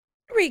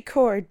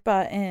record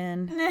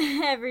button.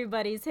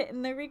 Everybody's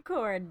hitting the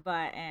record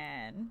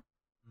button.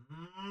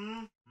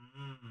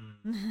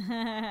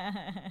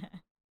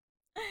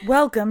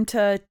 Welcome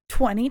to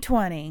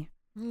 2020.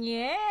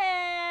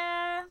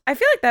 Yeah. I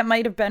feel like that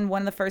might have been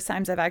one of the first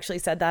times I've actually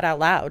said that out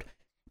loud.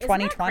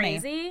 2020.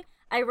 Isn't that crazy?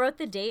 I wrote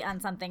the date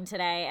on something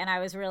today, and I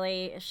was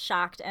really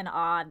shocked and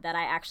awed that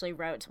I actually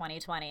wrote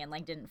 2020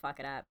 and didn't fuck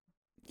it up.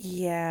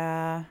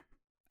 Yeah.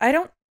 I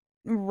don't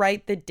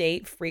write the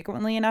date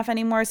frequently enough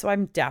anymore, so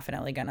I'm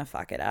definitely gonna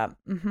fuck it up.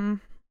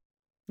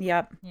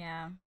 Yep.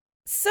 Yeah.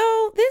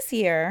 So this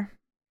year,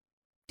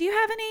 do you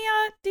have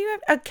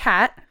a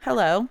cat?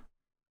 Hello.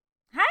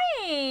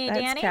 Hi, That's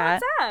Danny.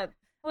 Kat. What's up?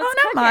 What's Not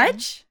cooking?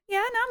 much.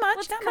 Yeah, not much.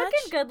 What's not cooking?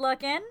 much. Good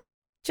looking.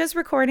 Just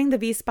recording the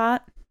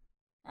V-Spot,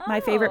 my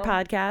favorite Oh.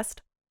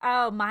 podcast.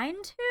 Oh, mine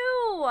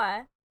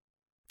too.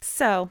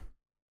 So,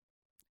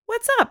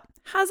 what's up?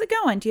 How's it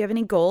going? Do you have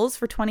any goals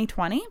for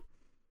 2020?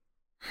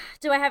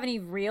 Do I have any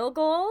real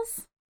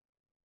goals?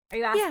 Are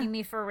you asking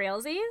me for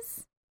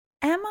realsies?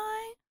 Am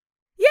I?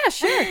 Yeah,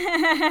 sure.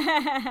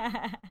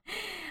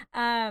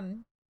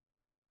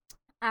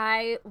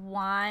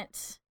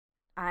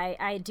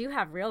 I do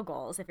have real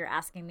goals if you're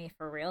asking me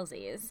for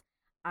realsies.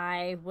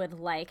 I would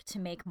like to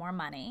make more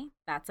money.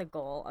 That's a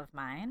goal of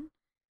mine.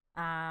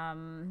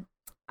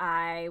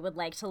 I would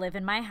like to live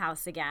in my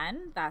house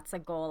again. That's a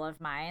goal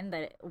of mine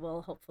that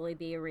will hopefully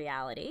be a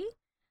reality.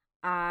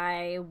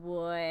 I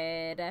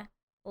would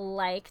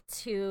like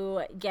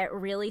to get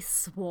really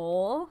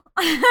swole.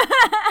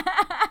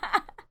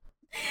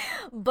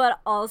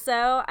 But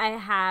also I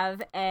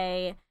have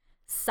a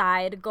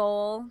side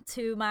goal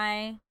to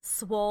my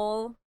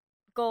swole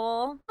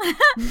goal.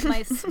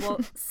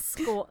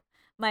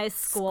 my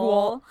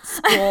school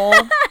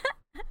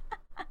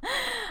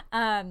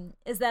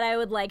is that I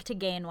would like to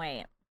gain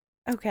weight.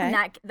 Okay.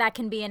 And that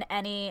can be in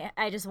any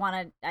I just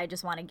want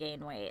to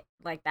gain weight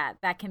like that.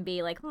 That can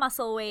be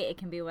muscle weight, it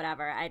can be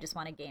whatever. I just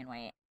want to gain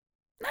weight.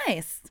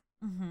 Nice.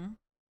 Mhm.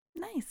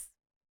 Nice.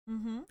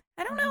 Mhm.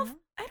 I don't know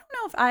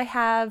if I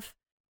have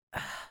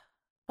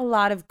a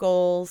lot of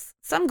goals.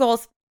 Some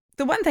goals.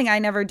 The one thing I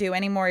never do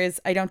anymore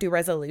is I don't do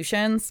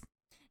resolutions.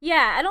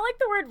 Yeah, I don't like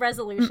the word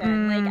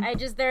resolution.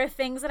 Mm-mm. There are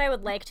things that I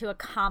would like to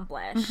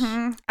accomplish.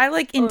 I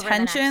like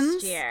intentions. Over the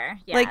next year.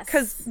 Yes.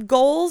 Because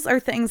goals are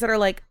things that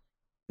are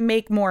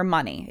make more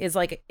money is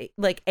like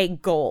a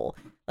goal.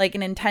 Like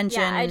an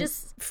intention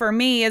for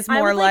me is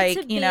more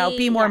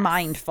be more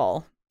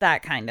mindful,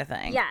 that kind of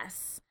thing.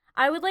 Yes.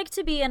 I would like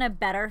to be in a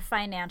better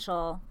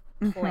financial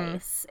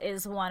place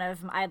is one of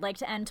I'd like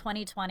to end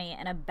 2020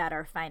 in a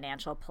better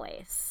financial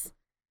place.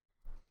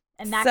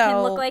 And that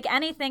can look like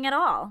anything at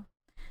all.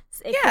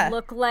 It could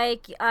look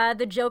like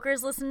the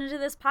Jokers listening to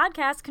this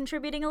podcast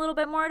contributing a little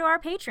bit more to our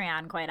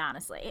Patreon, quite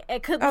honestly.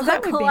 It could look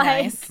that would be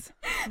nice.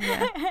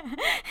 Yeah.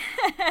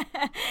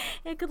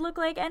 It could look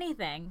like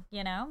anything,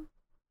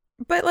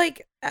 But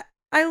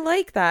I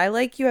like that. I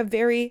like you have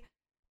very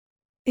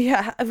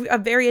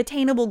very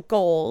attainable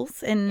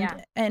goals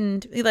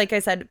and like I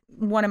said,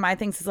 one of my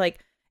things is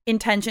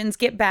intentions.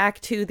 Get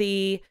back to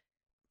the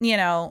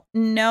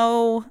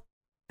no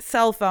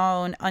cell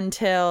phone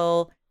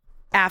until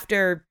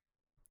after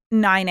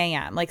 9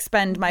 a.m.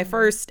 Spend my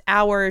first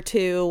hour or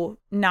two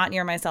not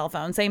near my cell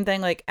phone. Same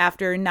thing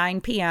after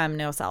 9 p.m.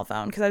 no cell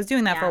phone, because I was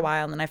doing that for a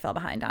while and then I fell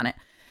behind on it.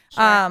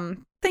 Sure.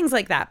 Things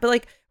like that.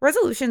 But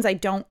resolutions, I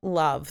don't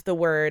love the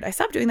word. I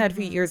stopped doing that a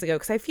few years ago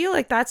because I feel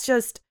like that's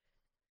just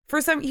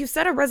you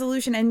set a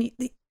resolution and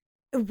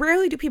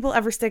rarely do people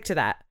ever stick to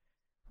that.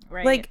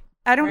 Right.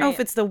 I don't know if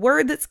it's the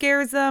word that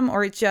scares them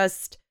or it's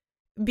just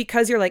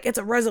because you're it's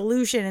a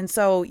resolution and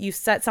so you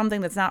set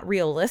something that's not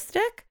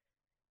realistic.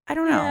 I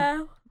don't know.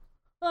 Yeah.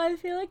 Well, I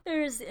feel like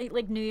there's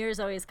New Year's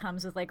always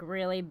comes with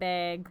really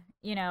big,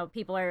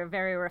 people are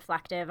very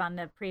reflective on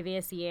the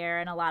previous year,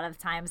 and a lot of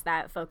times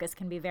that focus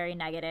can be very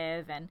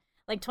negative, and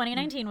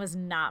 2019 was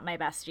not my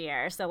best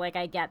year. So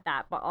I get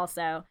that, but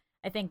also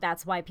I think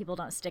that's why people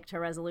don't stick to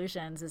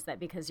resolutions, is that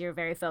because you're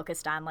very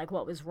focused on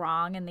what was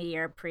wrong in the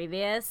year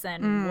previous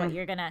and what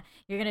you're gonna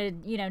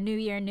new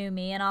year, new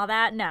me and all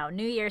that. No,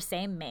 new year,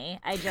 same me.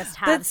 I just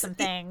have some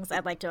things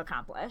I'd like to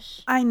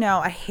accomplish. I know.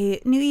 I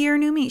hate new year,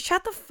 new me.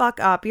 Shut the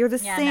fuck up. You're the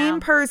same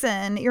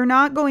person. You're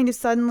not going to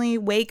suddenly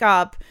wake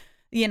up,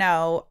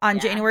 on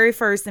January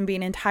 1st and be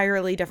an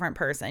entirely different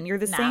person. You're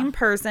the same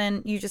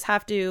person. You just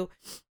have to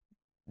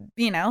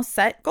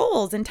set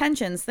goals,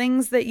 intentions,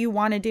 things that you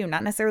want to do,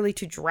 not necessarily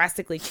to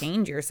drastically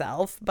change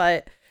yourself,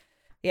 but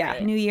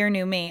new year,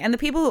 new me. And the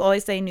people who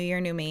always say new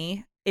year, new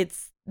me,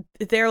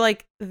 they're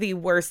the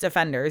worst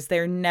offenders.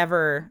 They're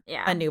never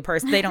a new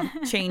person. They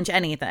don't change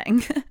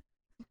anything.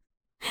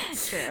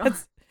 True.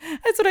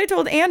 That's what I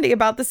told Andy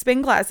about the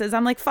spin classes.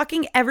 I'm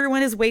fucking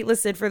everyone is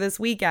waitlisted for this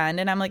weekend.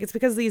 And I'm it's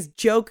because of these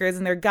jokers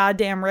and their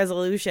goddamn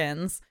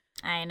resolutions.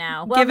 I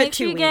know. Well, make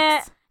sure you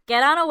get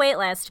on a wait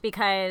list,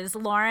 because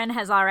Lauren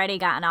has already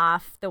gotten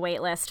off the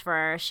wait list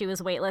she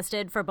was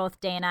waitlisted for both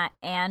Dana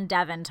and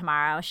Devin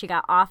tomorrow. She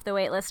got off the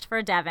wait list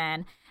for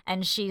Devin,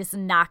 and she's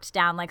knocked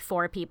down like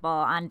 4 people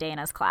on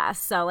Dana's class.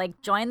 So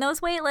like join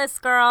those wait lists,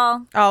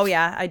 girl. Oh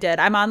yeah, I did.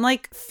 I'm on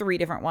like 3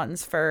 different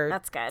ones for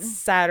that's good.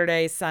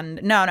 Saturday,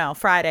 Sunday. No,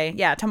 Friday.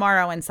 Yeah,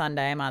 tomorrow and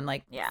Sunday. I'm on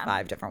like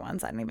 5 different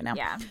ones. I don't even know.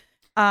 Yeah.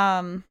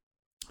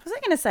 What was I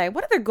going to say?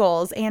 What other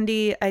goals?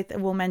 Andy, I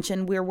will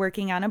mention we're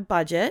working on a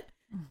budget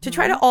to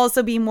try to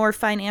also be more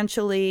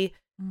financially,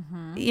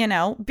 you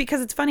know, because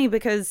it's funny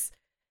because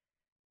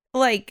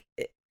like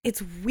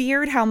it's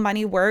weird how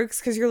money works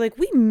because you're like,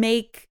 we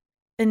make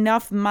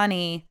enough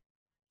money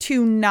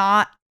to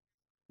not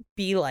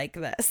be like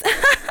this.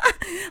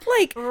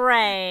 Like,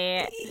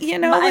 right. You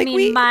know, like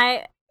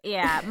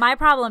my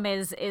problem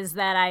is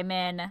that I'm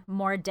in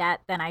more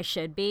debt than I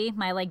should be.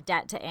 My like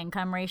debt to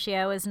income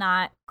ratio is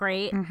not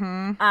great.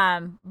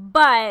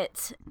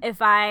 But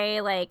if I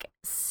like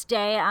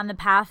stay on the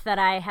path that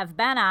I have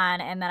been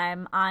on and that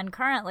I'm on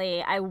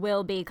currently, I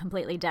will be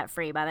completely debt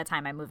free by the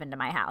time I move into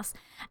my house.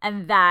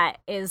 And that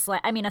is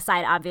like, I mean,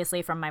 aside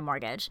obviously from my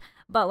mortgage,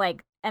 but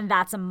like, and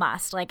that's a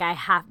must. Like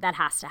that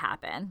has to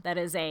happen. That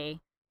is a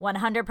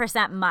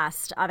 100%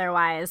 must.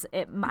 Otherwise,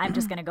 I'm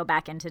just going to go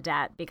back into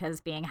debt because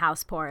being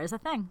house poor is a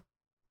thing.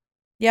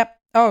 Yep.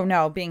 Oh,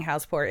 no, being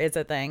house poor is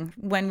a thing.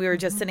 When we were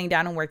just sitting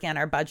down and working on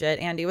our budget,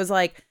 Andy was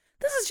like,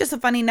 this is just a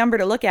funny number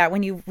to look at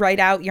when you write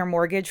out your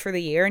mortgage for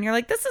the year. And you're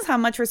like, this is how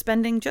much we're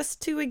spending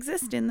just to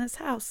exist in this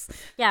house.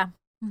 Yeah.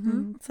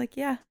 It's like,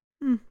 yeah,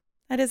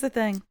 that is a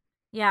thing.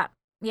 Yeah.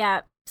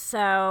 Yeah. So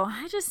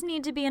I just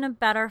need to be in a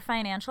better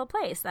financial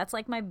place. That's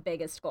like my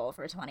biggest goal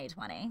for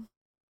 2020.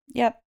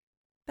 Yep.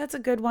 That's a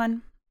good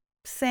one.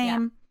 Same.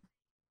 Yeah.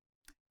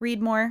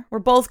 Read more. We're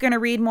both going to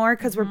read more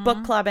because we're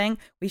book clubbing.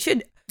 We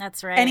should.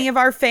 That's right. Any of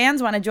our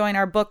fans want to join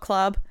our book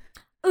club?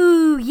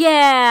 Ooh,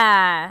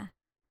 yeah.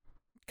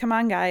 Come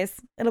on, guys.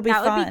 It'll be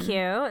fun. That would be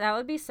cute. That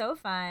would be so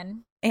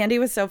fun. Andy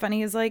was so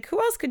funny. He's like, who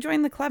else could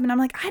join the club? And I'm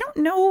like, I don't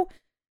know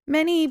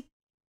many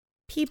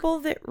people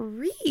that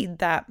read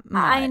that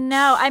much. I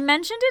know. I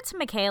mentioned it to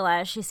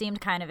Michaela. She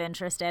seemed kind of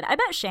interested. I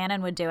bet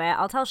Shannon would do it.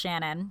 I'll tell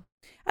Shannon.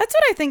 That's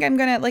what I think I'm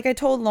going to, like I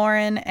told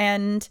Lauren,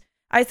 and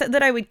I said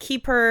that I would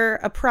keep her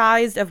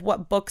apprised of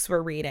what books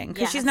we're reading.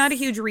 Because she's not a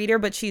huge reader,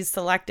 but she's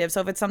selective.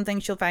 So if it's something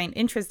she'll find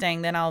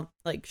interesting, then I'll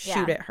like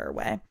shoot it her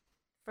way.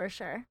 For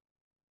sure.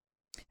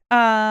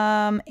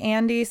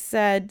 Andy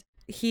said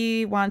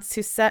he wants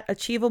to set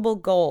achievable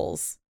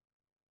goals.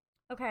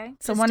 Okay.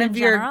 So one of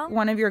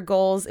your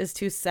goals is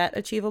to set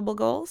achievable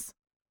goals?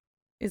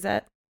 Is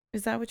that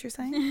what you're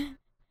saying?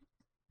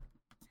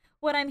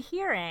 What I'm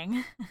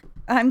hearing.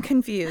 I'm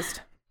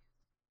confused.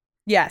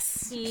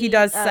 Yes, he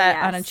does set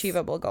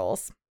unachievable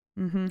goals.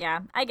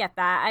 Yeah, I get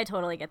that. I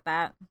totally get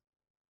that.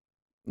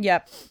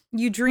 Yep.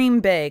 You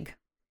dream big.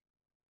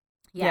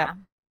 Yeah. Yep.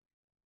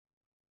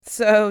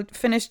 So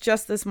finish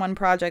just this one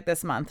project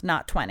this month,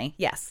 not 20.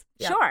 Yes.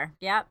 Yep. Sure.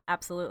 Yep.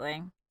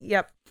 Absolutely.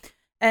 Yep.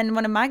 And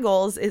one of my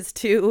goals is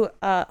to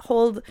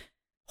hold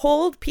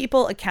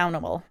people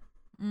accountable.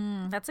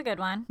 That's a good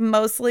one.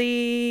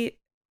 Mostly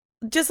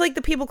just like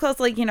the people close,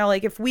 like, you know,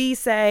 like if we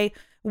say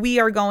we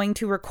are going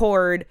to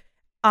record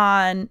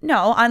on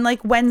like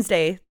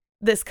Wednesday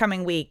this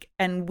coming week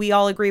and we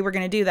all agree we're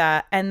going to do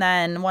that. And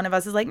then one of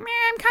us is like, man,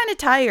 I'm kind of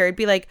tired.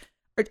 Be like,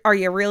 are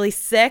you really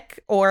sick?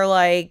 Or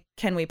like,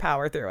 can we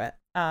power through it?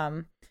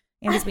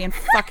 Andy's being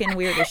fucking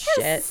weird as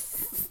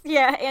shit.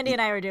 Yeah, Andy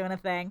and I were doing a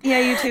thing. Yeah,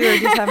 you two are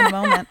just having a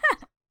moment.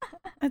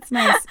 That's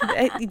nice.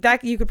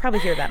 That you could probably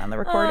hear that on the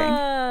recording.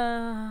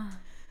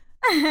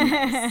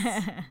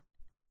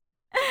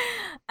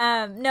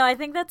 Nice. No, I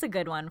think that's a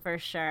good one for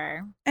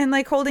sure. And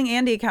like holding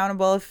Andy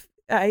accountable.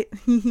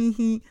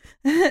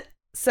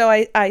 So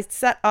I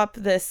set up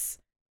this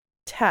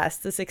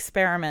test, this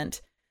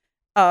experiment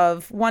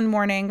of one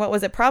morning. What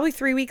was it? Probably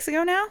 3 weeks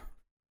ago now.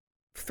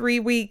 3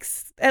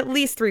 weeks, at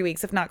least 3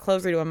 weeks, if not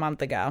closer to a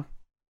month ago.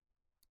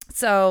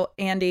 So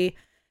Andy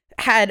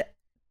had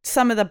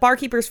some of the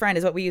barkeeper's friend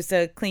is what we use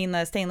to clean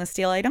the stainless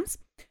steel items.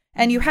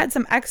 And you had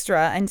some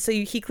extra. And so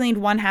he cleaned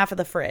one half of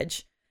the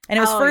fridge. And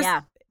it was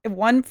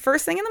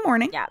first thing in the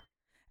morning. Yeah.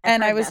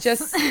 And I was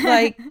just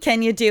like,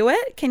 can you do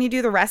it? Can you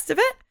do the rest of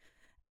it?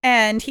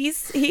 And he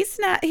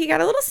got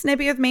a little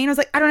snippy with me and was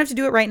like, I don't have to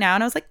do it right now.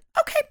 And I was like,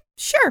 okay,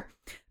 sure.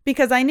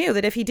 Because I knew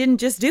that if he didn't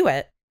just do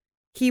it,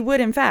 he would,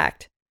 in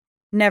fact,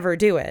 never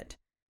do it.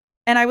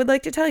 And I would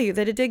like to tell you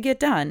that it did get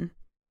done.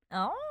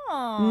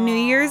 Oh. New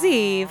Year's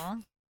Eve.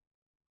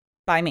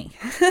 By me.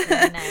 Because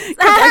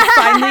I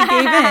finally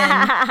gave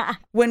in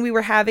when we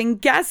were having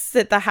guests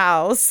at the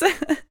house.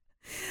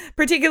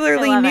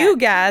 Particularly new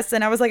guests.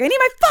 And I was like, I need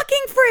my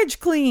fucking fridge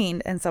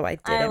cleaned. And so I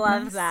did it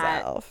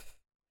myself.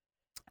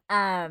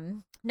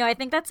 No, I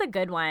think that's a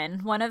good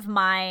one. One of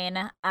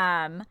mine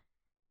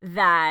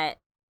that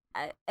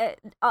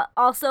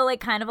also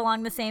like kind of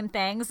along the same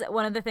things.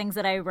 One of the things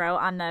that I wrote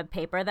on the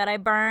paper that I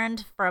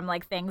burned from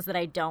like things that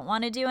I don't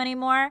want to do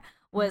anymore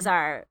was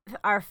our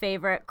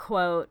favorite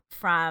quote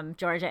from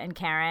Georgia and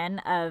Karen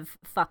of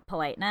fuck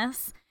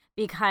politeness,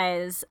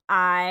 because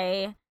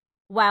I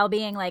while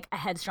being like a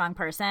headstrong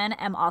person,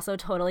 am also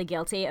totally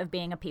guilty of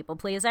being a people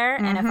pleaser.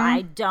 And if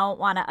I don't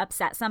want to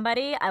upset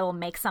somebody, I will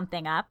make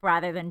something up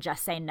rather than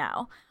just say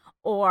no.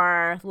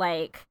 Or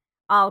like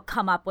I'll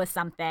come up with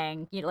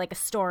something, like a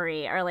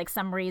story or like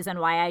some reason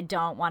why I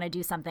don't want to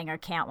do something or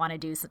can't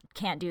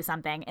do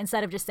something,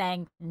 instead of just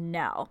saying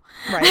no.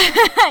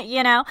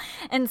 Right.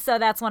 And so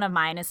that's one of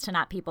mine, is to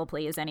not people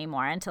please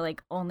anymore and to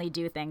like only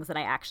do things that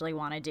I actually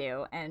want to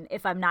do. And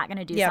if I'm not going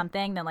to do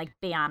something, then like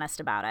be honest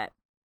about it.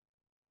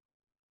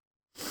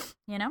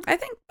 I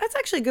think that's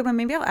actually a good one.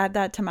 Maybe I'll add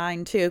that to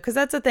mine too, because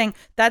that's the thing.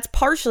 That's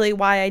partially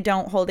why I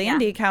don't hold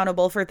Andy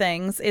accountable for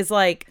things, is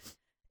like,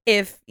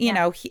 if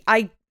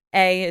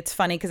it's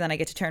funny because then I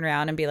get to turn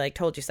around and be like,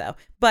 told you so.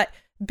 But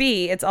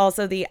B, it's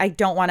also I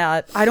don't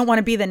want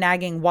to be the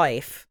nagging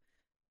wife.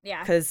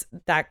 Yeah. Because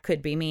that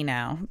could be me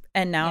now.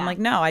 And now I'm like,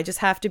 no, I just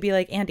have to be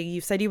like, Andy,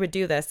 you said you would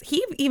do this.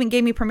 He even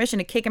gave me permission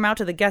to kick him out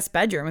to the guest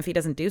bedroom if he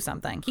doesn't do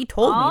something. He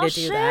told me to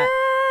do that.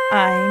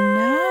 I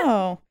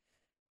know.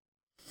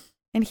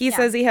 And he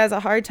says he has a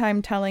hard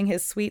time telling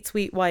his sweet,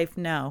 sweet wife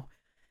no.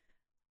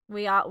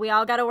 We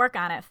all got to work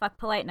on it. Fuck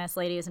politeness,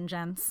 ladies and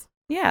gents.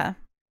 Yeah.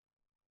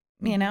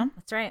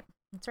 That's right.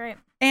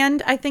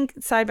 And I think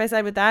side by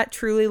side with that,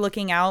 truly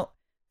looking out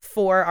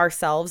for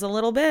ourselves a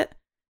little bit.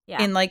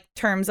 Yeah. In like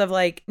terms of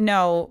like,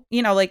 no,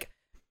 like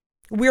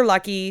we're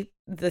lucky,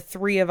 the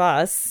three of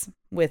us,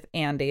 with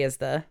Andy as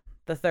the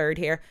third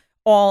here,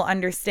 all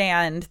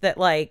understand that,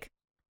 like,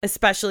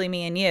 especially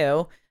me and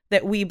you,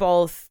 that we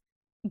both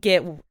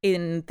get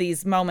in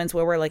these moments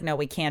where we're like, no,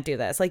 we can't do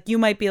this. Like, you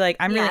might be like,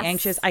 I'm really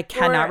anxious, I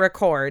cannot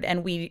record,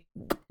 and we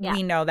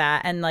know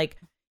that, and like,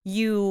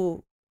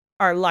 you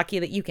are lucky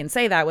that you can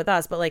say that with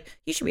us, but like,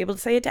 you should be able to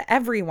say it to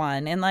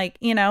everyone, and like,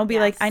 be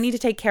like, I need to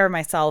take care of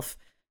myself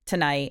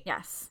tonight.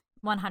 Yes,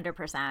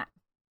 100%.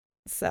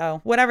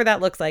 So whatever that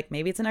looks like,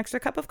 maybe it's an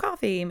extra cup of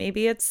coffee,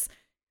 maybe it's,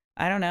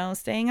 I don't know,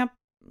 staying up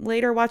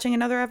later watching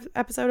another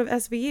episode of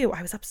SVU.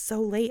 I was up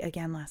so late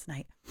again last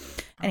night.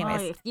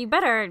 Anyways, you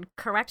better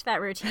correct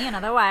that routine,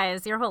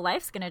 otherwise your whole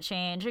life's gonna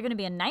change. You're gonna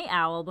be a night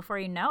owl before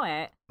you know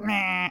it.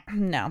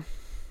 No.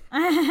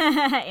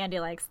 Andy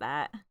likes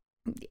that.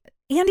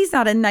 Andy's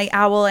not a night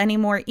owl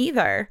anymore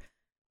either.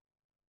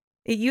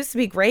 It used to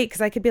be great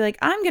because I could be like,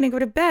 I'm gonna go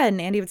to bed,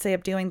 and Andy would stay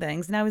up doing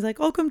things. Now he's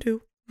like, I'll come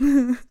too.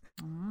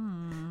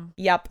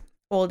 Yep,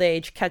 old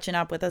age catching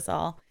up with us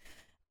all.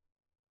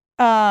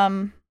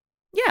 Yeah.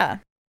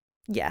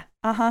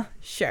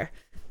 Sure.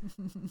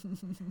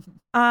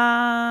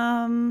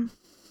 I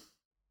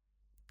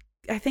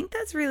think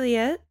that's really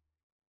it.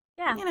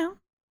 Yeah.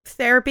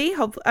 Therapy.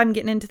 Hope I'm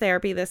getting into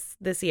therapy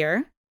this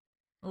year.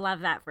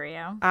 Love that for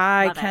you.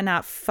 I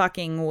cannot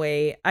fucking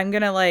wait. I'm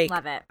gonna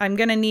love it. I'm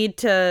gonna need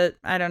to,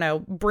 I don't know,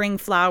 bring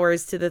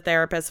flowers to the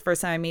therapist the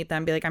first time I meet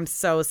them. Be like, I'm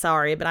so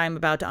sorry, but I'm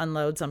about to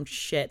unload some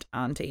shit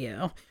onto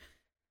you.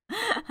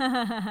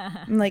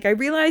 I'm like, I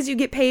realize you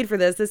get paid for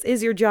this. This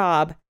is your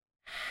job.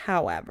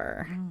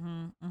 However,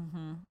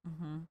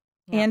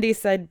 yep. Andy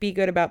said, be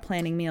good about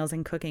planning meals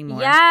and cooking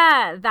more.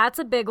 Yeah, that's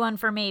a big one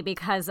for me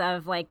because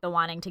of like the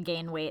wanting to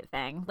gain weight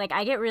thing. Like,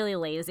 I get really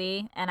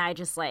lazy and I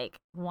just like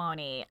won't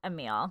eat a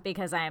meal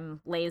because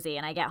I'm lazy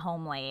and I get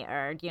home late,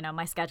 or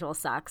my schedule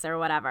sucks or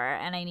whatever,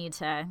 and I need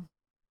to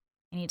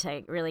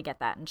really get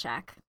that in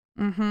check.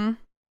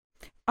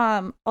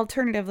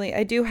 Alternatively,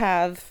 I do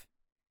have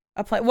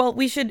a plan. Well,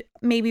 we should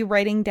maybe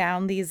writing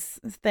down these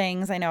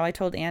things. I know I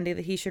told Andy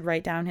that he should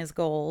write down his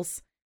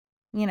goals.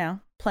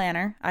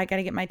 Planner. I got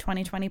to get my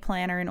 2020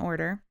 planner in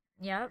order.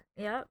 Yep.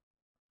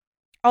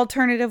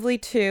 Alternatively,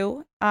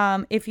 too,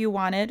 if you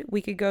wanted,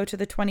 we could go to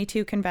the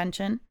 22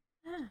 convention.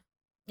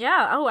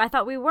 Yeah. Oh, I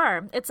thought we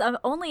were. It's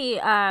only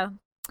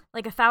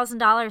like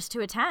 $1,000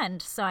 to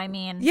attend. So, I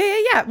mean.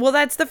 Yeah. Well,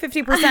 that's the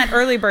 50%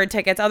 early bird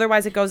tickets.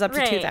 Otherwise, it goes up to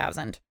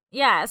 $2,000.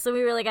 Yeah. So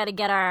we really got to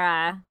get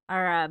our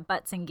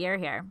butts in gear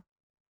here,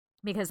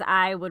 because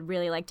I would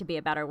really like to be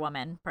a better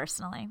woman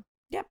personally.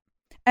 Yep.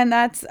 And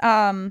that's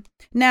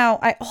now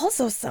I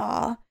also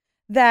saw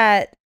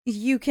that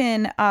you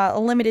can a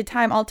limited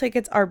time, all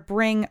tickets are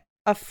bring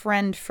a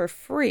friend for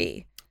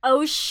free.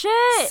 Oh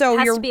shit. So it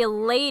has to be a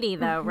lady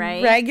though,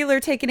 right? Regular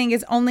ticketing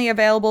is only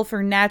available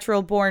for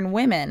natural born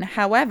women.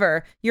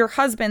 However, your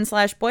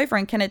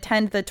husband/boyfriend can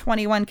attend the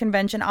 21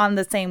 convention on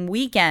the same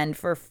weekend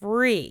for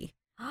free.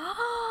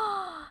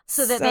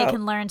 So that they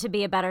can learn to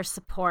be a better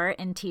support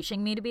in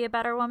teaching me to be a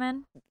better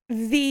woman?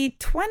 By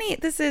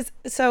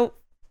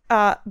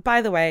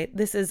the way,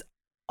 this is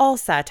all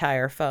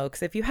satire,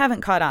 folks, if you haven't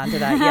caught on to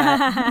that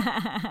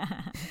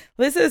yet.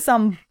 This is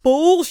some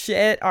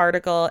bullshit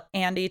article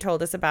Andy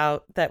told us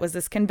about that was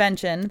this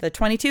convention, the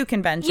 22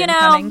 convention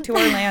coming to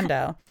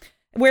Orlando,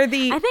 where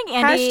the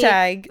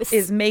hashtag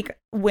is make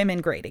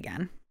women great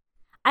again.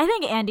 I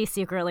think Andy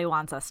secretly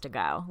wants us to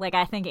go. Like,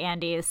 I think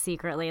Andy is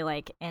secretly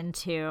like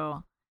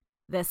into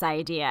this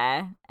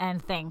idea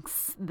and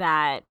thinks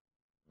that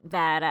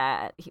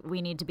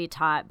we need to be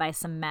taught by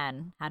some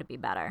men how to be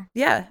better.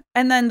 Yeah.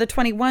 And then the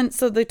 21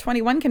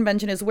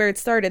 convention is where it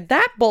started.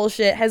 That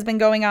bullshit has been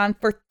going on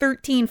for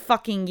 13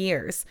 fucking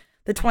years.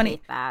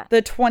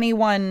 The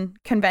 21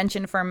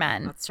 convention for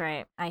men. That's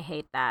right. I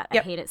hate that.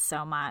 Yep. I hate it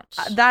so much.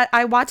 That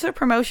I watched a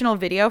promotional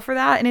video for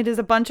that, and it is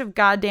a bunch of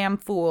goddamn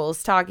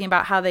fools talking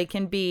about how they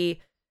can be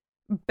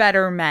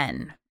better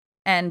men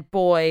and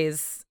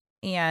boys,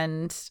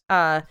 and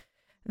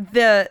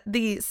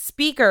the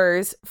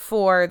speakers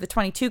for the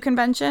 22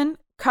 convention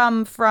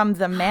come from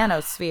the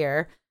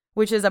manosphere,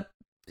 which is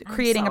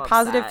creating a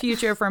positive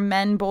future for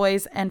men,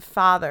 boys, and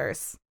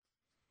fathers.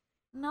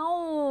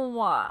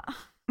 No.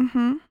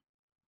 Mm-hmm.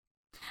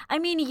 I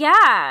mean,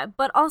 yeah,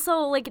 but also,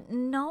 like,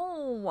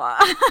 no.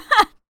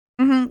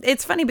 Mm-hmm.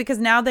 It's funny because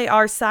now they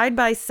are side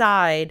by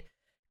side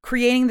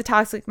creating the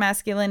toxic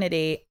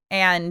masculinity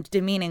and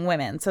demeaning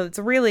women. So it's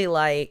really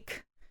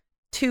like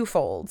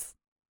twofold.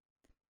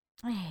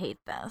 I hate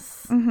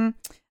this.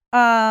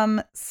 Mm-hmm.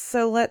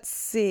 So let's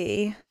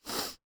see.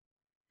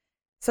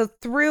 So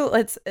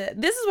this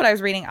is what I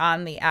was reading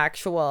on the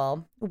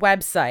actual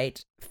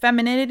website.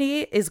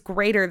 Femininity is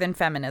greater than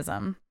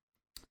feminism.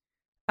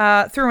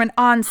 Through an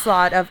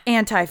onslaught of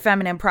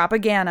anti-feminine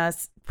propaganda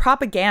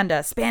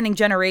spanning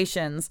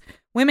generations,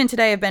 women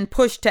today have been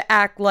pushed to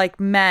act like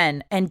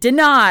men and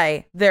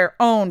deny their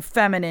own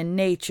feminine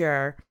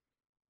nature.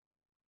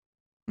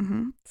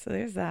 Mm-hmm. So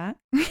there's that.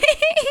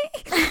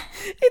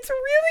 It's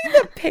really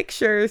the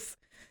pictures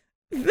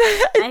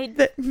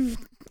that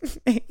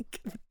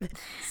make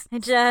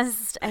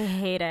this. I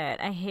hate it.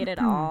 I hate it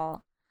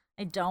all.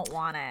 I don't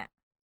want it.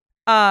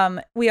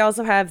 We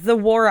also have the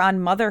war on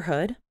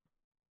motherhood.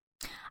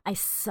 I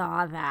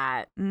saw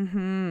that.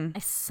 Mm-hmm. I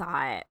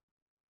saw it.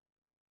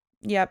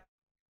 Yep.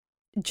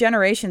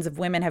 Generations of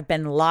women have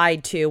been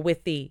lied to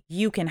with the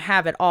 "you can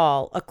have it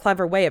all," a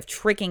clever way of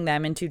tricking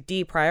them into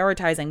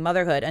deprioritizing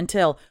motherhood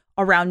until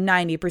around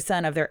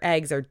 90% of their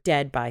eggs are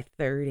dead by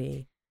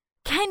 30.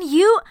 Can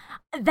you?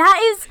 That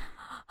is.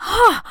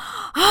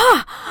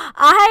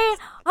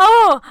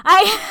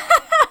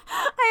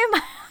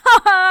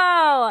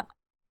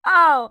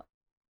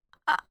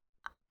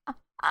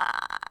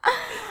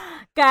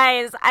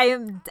 Guys, that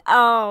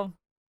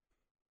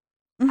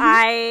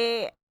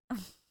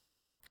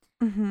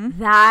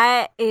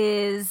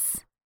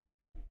is,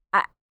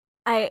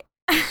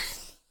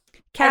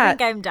 Kat, I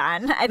think I'm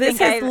done. This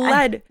has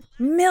led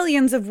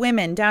millions of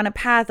women down a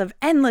path of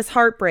endless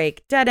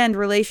heartbreak, dead-end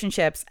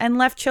relationships, and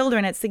left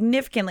children at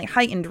significantly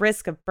heightened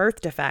risk of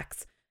birth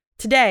defects.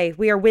 Today,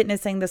 we are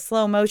witnessing the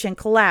slow-motion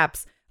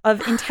collapse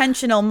of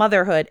intentional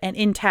motherhood and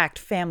intact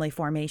family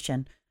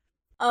formation.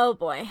 Oh,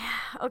 boy.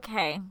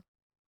 Okay.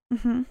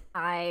 Mm-hmm.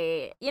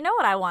 You know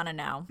what I want to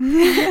know?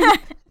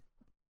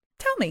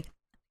 Tell me.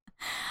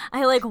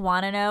 I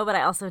want to know, but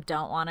I also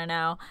don't want to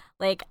know.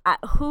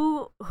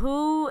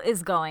 Who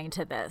is going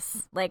to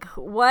this?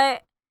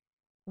 What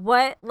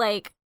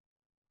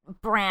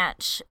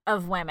branch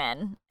of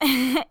women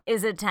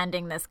is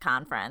attending this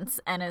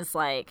conference and is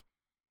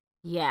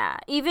yeah,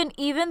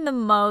 even the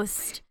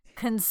most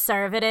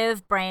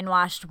conservative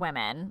brainwashed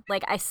women,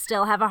 I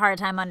still have a hard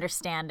time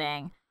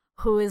understanding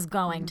who is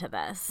going to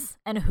this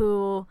and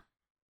who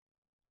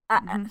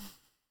I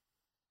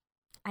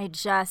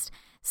just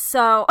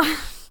so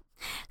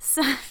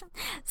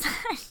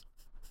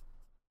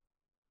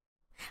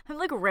I'm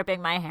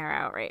ripping my hair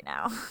out right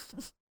now.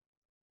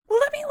 Well,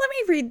 let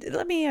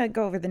me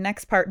go over the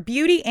next part.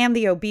 Beauty and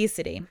the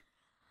obesity.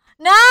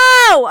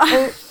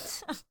 No!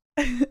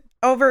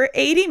 Over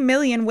 80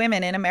 million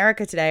women in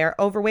America today are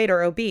overweight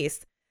or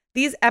obese.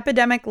 These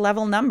epidemic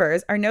level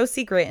numbers are no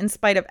secret in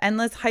spite of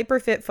endless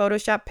hyperfit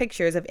Photoshop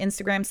pictures of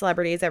Instagram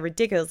celebrities at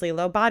ridiculously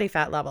low body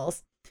fat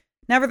levels.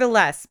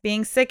 Nevertheless,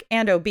 being sick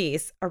and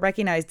obese, a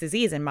recognized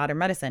disease in modern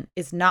medicine,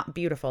 is not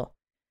beautiful.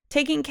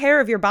 Taking care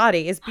of your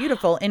body is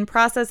beautiful in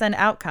process and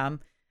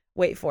outcome.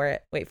 Wait for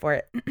it.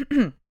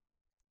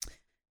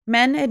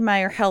 Men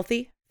admire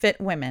healthy,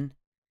 fit women.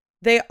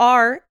 They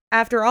are,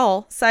 after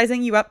all,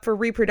 sizing you up for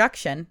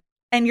reproduction,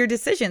 and your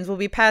decisions will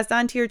be passed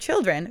on to your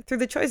children through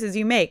the choices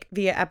you make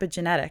via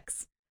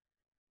epigenetics.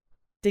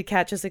 Did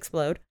Kat just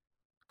explode?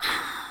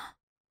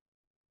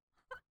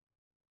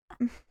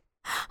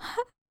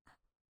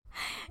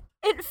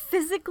 It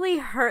physically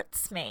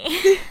hurts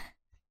me.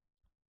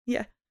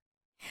 Yeah.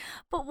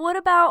 But what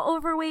about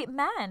overweight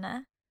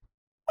men?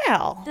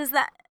 Well, does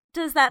that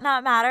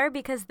not matter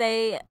because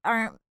they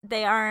aren't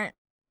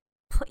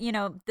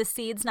the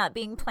seeds not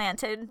being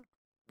planted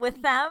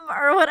with them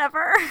or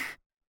whatever?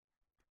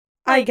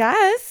 I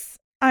guess.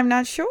 I'm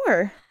not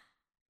sure.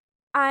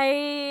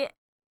 I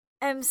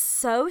am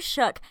so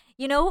shook.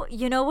 You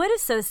know what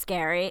is so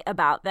scary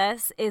about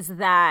this is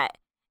that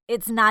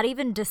it's not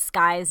even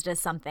disguised as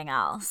something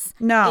else.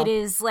 No. It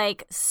is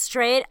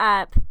straight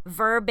up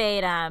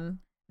verbatim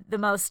the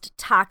most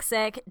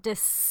toxic,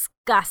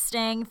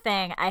 disgusting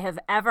thing I have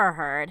ever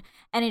heard,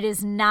 and it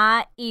is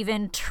not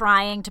even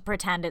trying to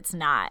pretend it's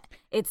not.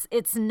 It's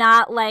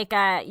not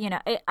I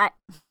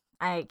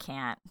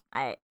can't.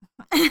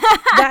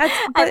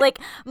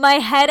 My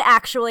head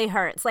actually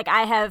hurts.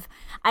 I have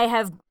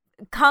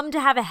come to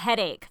have a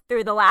headache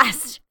through the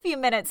last few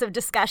minutes of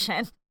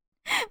discussion.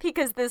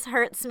 because this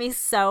hurts me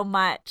so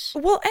much.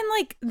 Well, and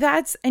like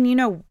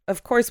and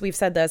of course we've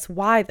said this,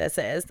 why this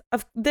is.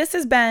 This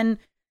has been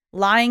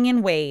lying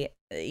in wait.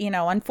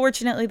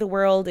 Unfortunately, the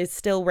world is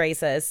still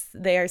racist.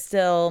 They are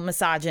still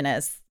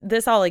misogynist.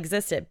 This all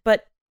existed.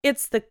 But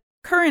it's the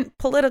current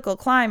political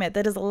climate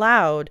that has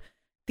allowed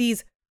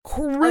these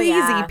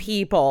crazy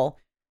people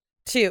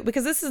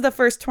because this is the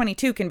first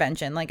 22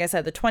 convention. Like I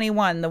said, the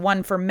 21, the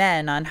one for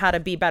men on how to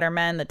be better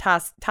men,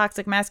 the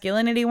toxic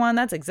masculinity one,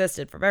 that's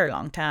existed for a very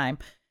long time.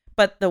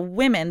 But the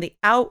women, the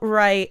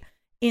outright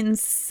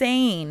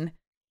insane,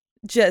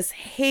 just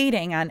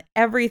hating on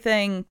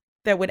everything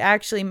that would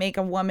actually make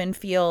a woman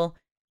feel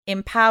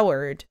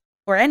empowered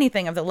or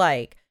anything of the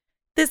like.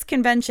 This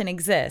convention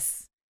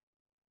exists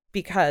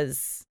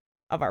because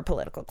of our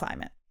political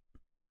climate.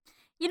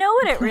 You know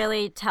what it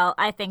really tells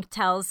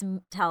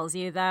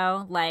you,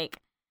 though?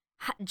 Like,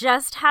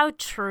 just how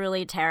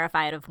truly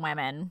terrified of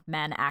women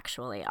men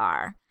actually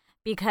are.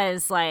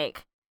 Because,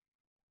 like,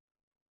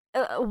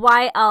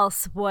 why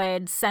else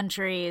would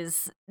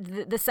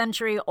the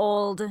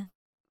century-old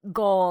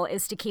goal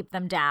is to keep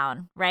them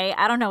down, right?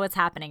 I don't know what's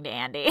happening to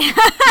Andy.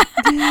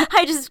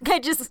 I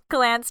just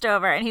glanced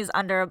over and he's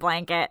under a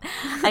blanket.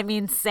 I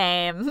mean,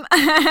 same.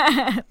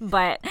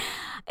 But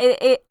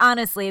it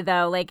honestly,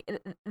 though, like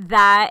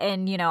that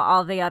and,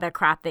 all the other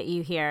crap that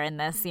you hear in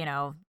this,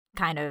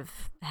 kind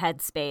of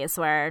headspace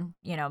where,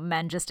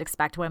 men just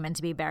expect women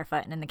to be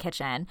barefoot and in the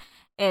kitchen.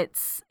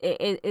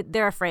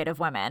 They're afraid of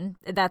women.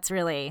 That's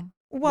really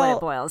what it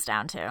boils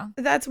down to.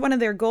 That's one of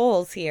their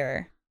goals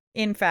here.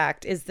 In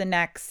fact, is the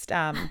next,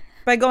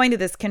 by going to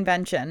this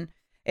convention,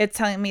 it's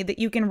telling me that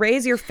you can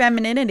raise your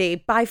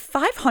femininity by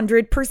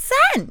 500%.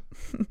 500%?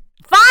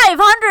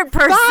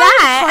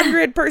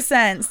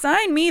 500%.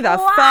 Sign me the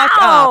fuck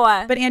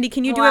up. But Andy,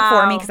 can you do it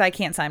for me? Because I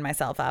can't sign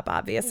myself up,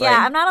 obviously.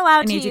 Yeah, I'm not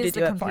allowed to use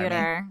the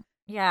computer.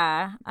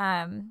 Yeah.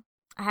 I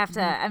have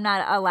to, I'm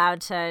not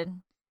allowed to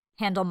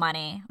handle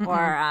money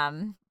or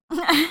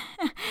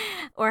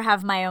or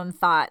have my own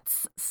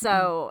thoughts.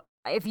 So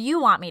if you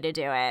want me to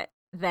do it,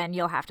 then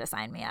you'll have to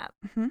sign me up.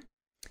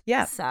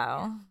 Yeah.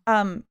 So,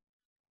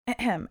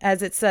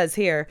 as it says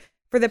here,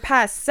 for the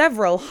past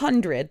several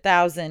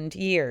 100,000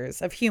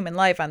 years of human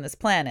life on this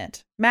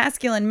planet,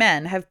 masculine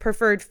men have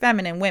preferred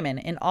feminine women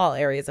in all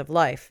areas of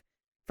life,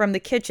 from the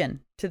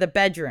kitchen to the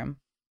bedroom,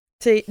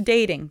 to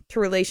dating,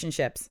 to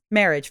relationships,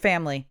 marriage,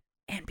 family,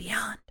 and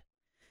beyond.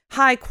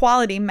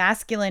 High-quality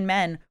masculine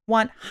men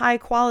want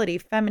high-quality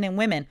feminine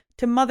women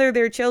to mother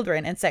their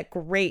children and set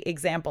great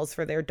examples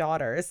for their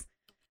daughters.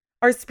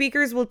 Our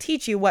speakers will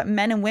teach you what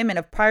men and women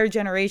of prior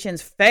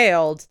generations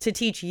failed to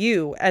teach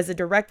you as a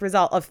direct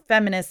result of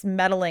feminist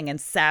meddling and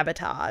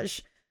sabotage.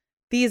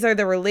 These are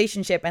the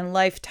relationship and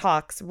life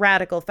talks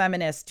radical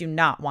feminists do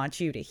not want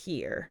you to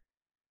hear.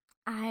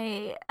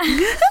 I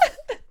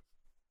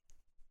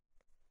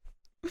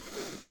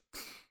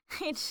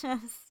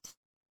just...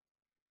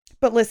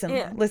 But listen.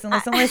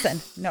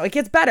 No, it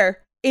gets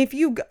better. If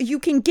you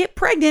can get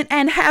pregnant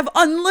and have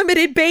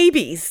unlimited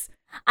babies.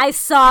 I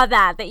saw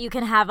that you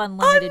can have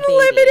unlimited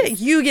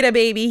babies. You get a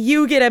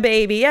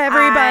baby.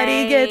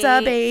 Everybody gets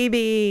a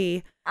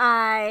baby.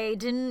 I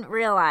didn't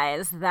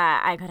realize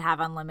that I could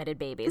have unlimited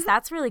babies.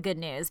 That's really good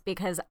news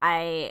because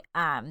I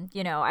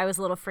was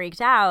a little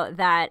freaked out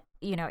that,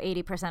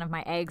 80% of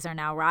my eggs are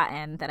now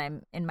rotten, that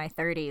I'm in my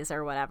 30s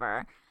or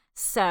whatever.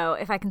 So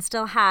if I can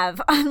still have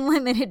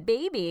unlimited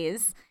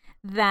babies,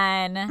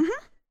 then,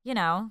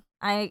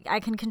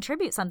 I can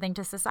contribute something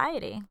to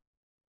society.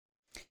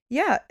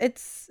 Yeah,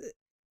 it's...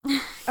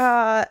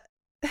 Our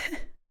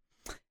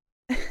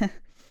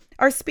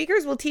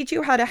speakers will teach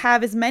you how to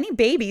have as many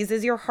babies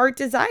as your heart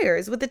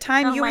desires with the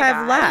time you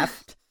have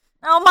left.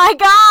 Oh my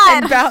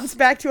God! And bounce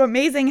back to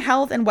amazing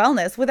health and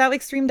wellness without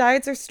extreme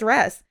diets or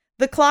stress.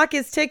 The clock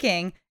is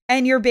ticking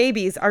and your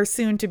babies are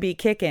soon to be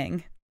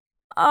kicking.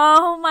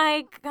 Oh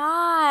my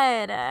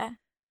God.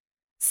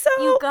 So,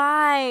 you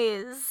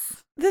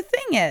guys. The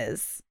thing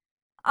is,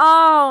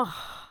 I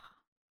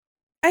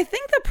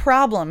think the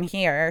problem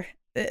here,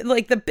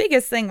 like the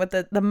biggest thing with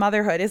the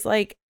motherhood is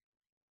like,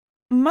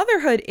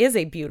 motherhood is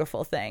a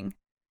beautiful thing.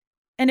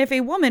 And if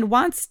a woman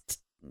wants,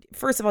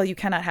 first of all, you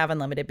cannot have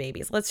unlimited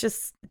babies. Let's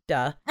just,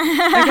 duh.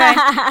 Okay?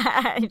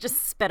 You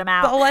just spit them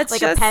out. But let's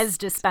like a Pez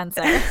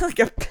dispenser. Like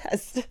a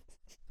Pez.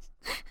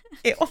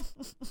 Ew.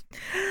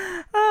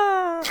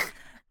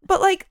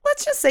 But like,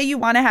 let's just say you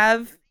want to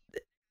have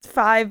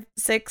 5,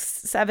 6,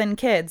 7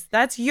 kids.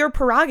 That's your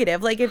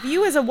prerogative. Like, if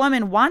you as a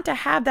woman want to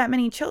have that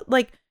many children,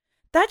 like,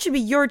 that should be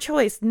your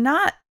choice,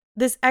 not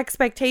this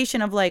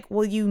expectation of like,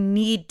 well, you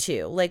need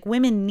to. Like,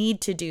 women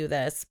need to do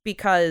this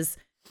because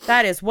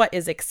that is what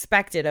is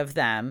expected of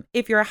them.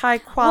 If you're a high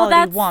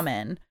quality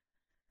woman.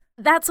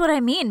 That's what I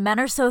mean. Men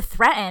are so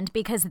threatened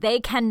because they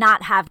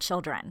cannot have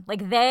children.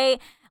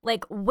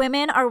 Like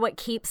women are what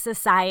keeps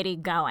society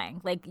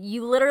going. Like,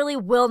 you literally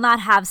will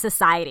not have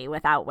society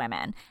without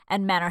women,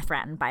 and men are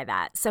threatened by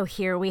that. So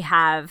here we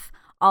have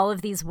all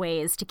of these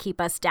ways to keep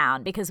us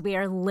down because we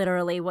are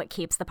literally what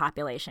keeps the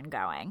population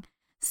going.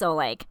 So,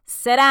 like,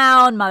 sit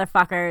down,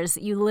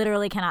 motherfuckers. You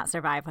literally cannot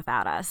survive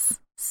without us.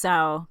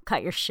 So,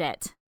 cut your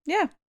shit.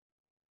 Yeah.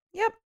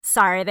 Yep.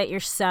 Sorry that you're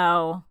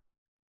so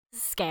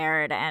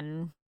scared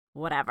and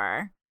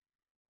whatever.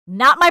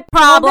 Not my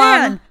problem. Oh,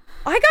 man.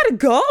 I gotta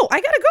go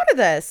to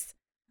this.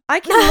 I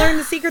can learn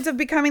the secrets of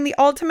becoming the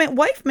ultimate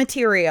wife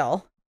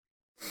material.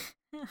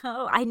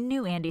 Oh, I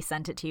knew Andy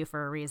sent it to you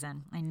for a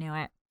reason. I knew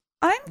it.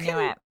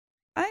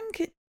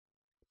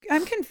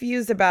 I'm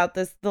confused about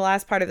this, the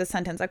last part of the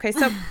sentence. Okay,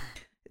 so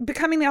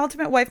becoming the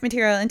ultimate wife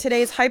material in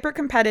today's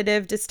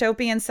hyper-competitive,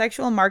 dystopian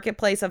sexual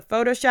marketplace of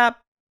Photoshop,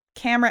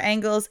 camera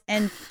angles,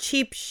 and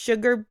cheap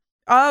sugar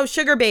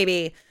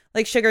baby,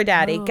 like sugar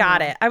daddy. Ooh,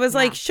 got it. I was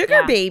like,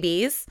 sugar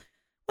babies?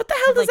 What the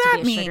hell does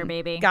that mean? Sugar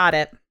baby. Got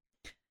it.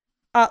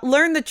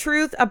 Learn the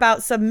truth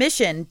about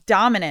submission,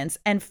 dominance,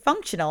 and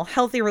functional,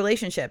 healthy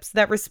relationships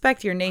that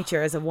respect your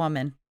nature as a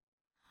woman.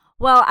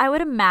 Well, I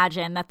would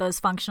imagine that those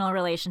functional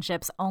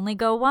relationships only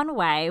go one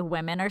way.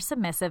 Women are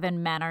submissive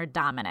and men are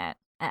dominant.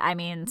 I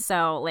mean,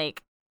 so,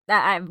 like,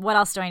 what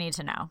else do I need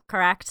to know?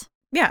 Correct?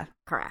 Yeah.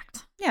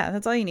 Correct. Yeah,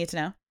 that's all you need to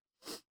know.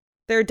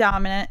 They're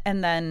dominant,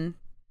 and then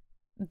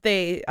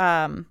they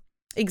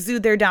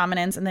exude their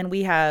dominance, and then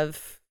we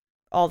have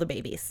all the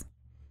babies.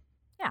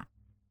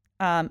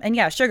 And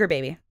yeah, sugar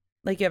baby.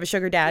 Like you have a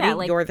sugar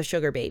daddy, you're the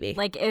sugar baby.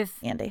 Like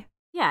if Andy.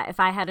 Yeah, if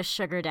I had a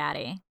sugar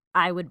daddy,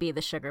 I would be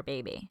the sugar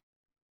baby.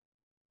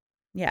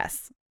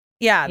 Yes.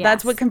 Yeah, yes.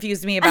 That's what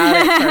confused me about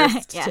it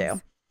first too.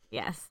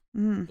 Yes.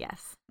 Mm.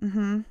 Yes.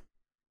 Mm-hmm.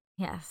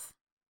 Yes.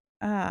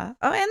 And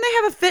they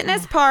have a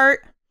fitness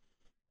part.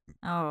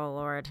 Oh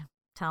Lord.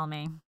 Tell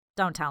me.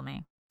 Don't tell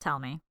me. Tell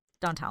me.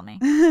 Don't tell me.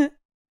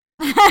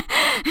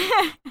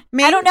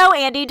 I don't know,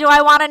 Andy. Do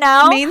I want to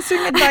know?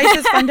 Mainstream advice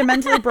is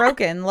fundamentally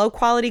broken, low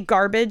quality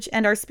garbage,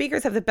 and our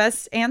speakers have the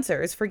best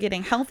answers for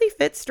getting healthy,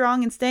 fit,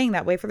 strong, and staying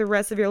that way for the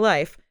rest of your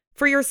life.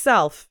 For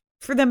yourself,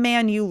 for the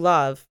man you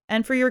love,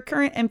 and for your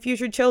current and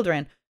future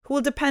children who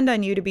will depend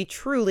on you to be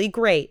truly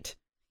great.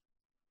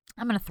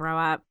 I'm going to throw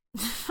up.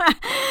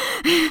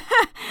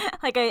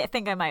 Like, I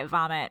think I might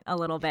vomit a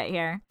little bit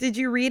here. Did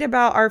you read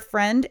about our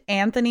friend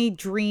Anthony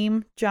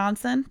Dream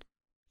Johnson?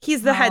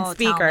 He's the head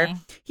speaker.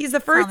 He's the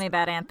first. Tell me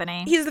about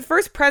Anthony. He's the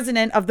first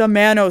president of the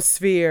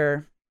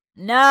Manosphere.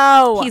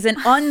 No. He's an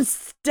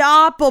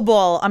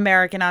unstoppable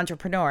American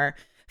entrepreneur,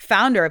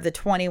 founder of the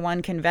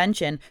 21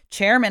 Convention,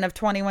 chairman of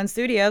 21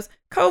 Studios,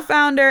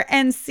 co-founder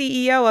and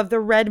CEO of the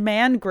Red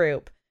Man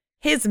Group.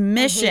 His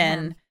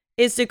mission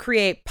is to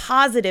create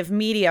positive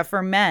media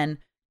for men,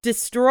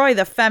 destroy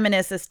the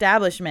feminist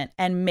establishment,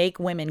 and make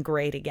women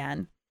great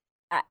again.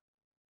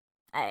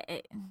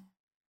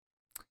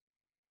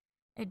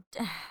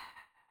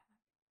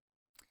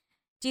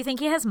 Do you think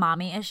he has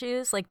mommy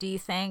issues? Like, do you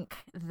think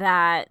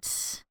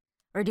that,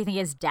 or do you think he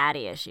has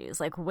daddy issues?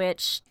 Like,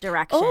 which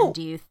direction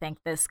do you think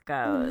this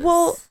goes?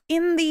 Well,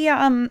 in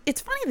the,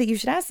 it's funny that you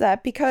should ask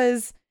that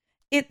because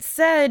it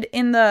said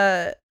in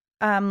the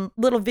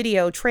little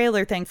video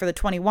trailer thing for the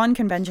 21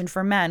 Convention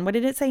for Men, what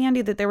did it say,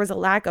 Andy? That there was a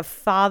lack of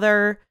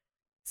father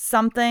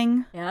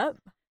something? Yep.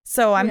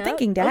 So I'm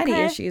thinking daddy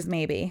issues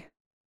maybe.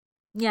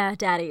 Yeah,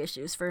 daddy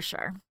issues for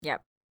sure.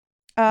 Yep.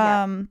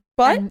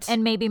 But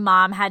and maybe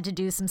mom had to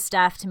do some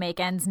stuff to make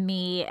ends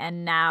meet,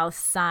 and now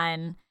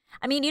son.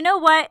 I mean, you know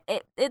what?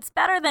 It's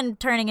better than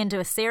turning into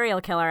a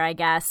serial killer, I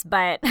guess.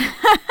 But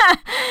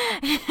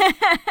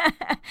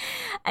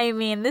I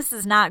mean, this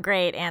is not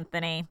great,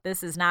 Anthony.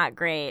 This is not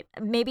great.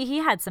 Maybe he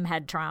had some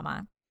head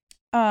trauma.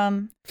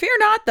 Fear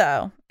not,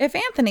 though. If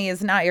Anthony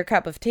is not your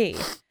cup of tea,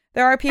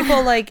 there are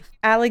people like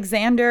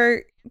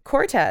Alexander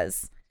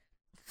Cortez.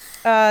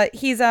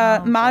 He's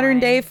a modern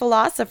day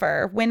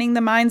philosopher, winning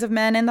the minds of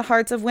men and the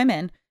hearts of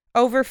women.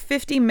 Over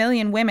 50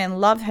 million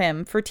women love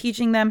him for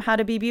teaching them how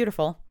to be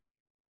beautiful.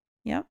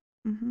 Yep.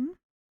 Mm-hmm.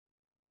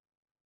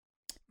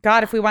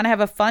 God, if we want to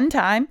have a fun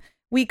time,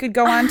 we could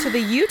go on to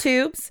the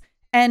YouTubes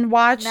and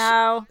watch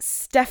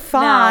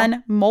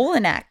Stefan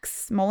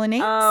Molinex.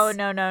 Oh,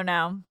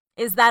 no.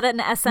 Is that an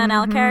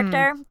SNL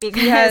character?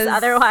 Because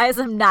otherwise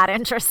I'm not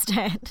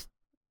interested.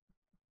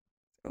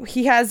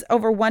 He has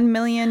over 1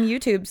 million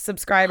YouTube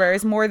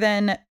subscribers, more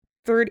than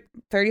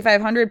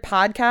 3,500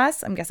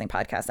 podcasts. I'm guessing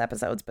podcast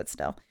episodes, but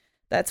still,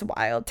 that's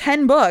wild.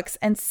 10 books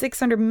and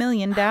 600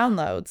 million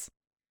downloads.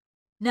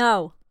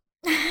 No.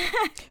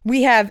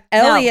 We have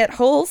Elliot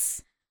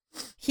Hulse.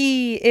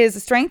 He is a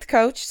strength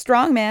coach,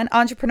 strongman,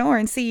 entrepreneur,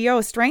 and CEO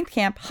of Strength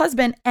Camp,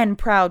 husband, and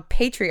proud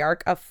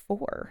patriarch of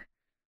 4.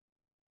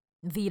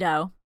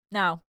 Veto.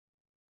 No.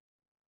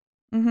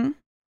 Mm-hmm.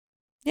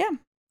 Yeah.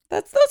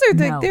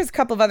 There's a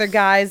couple of other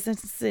guys,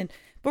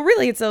 but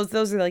really it's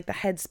those are like the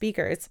head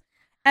speakers.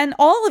 And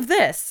all of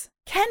this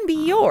can be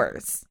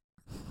yours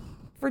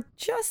for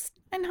just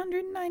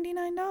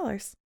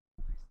 $999.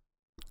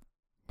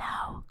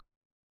 No.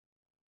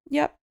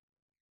 Yep.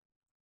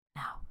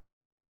 No.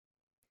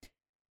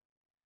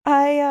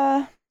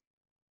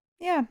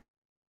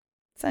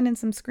 Send in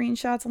some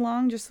screenshots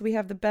along just so we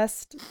have the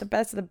best of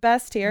the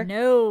best here.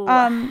 No.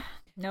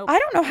 Nope. I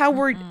don't know how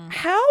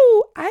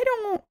I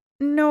don't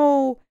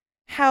know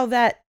how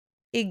that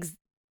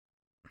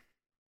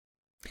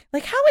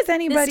Like, how is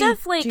anybody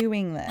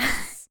doing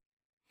this?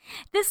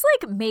 This,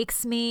 like,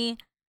 makes me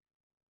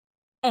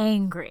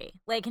angry.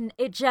 Like,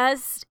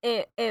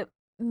 it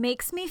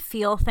makes me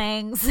feel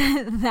things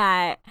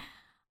that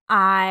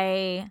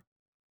I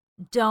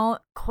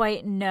don't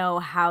quite know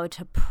how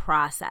to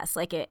process.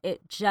 Like,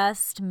 it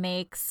just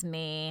makes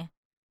me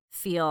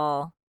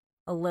feel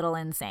a little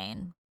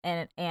insane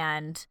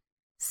and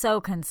so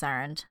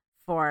concerned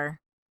for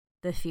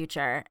the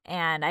future.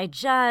 And I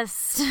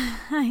just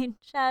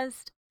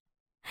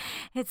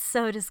it's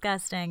so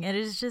disgusting. It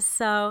is just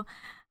so,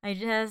 I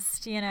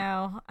just,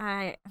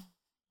 I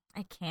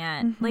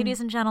can't. Mm-hmm.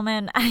 Ladies and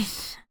gentlemen,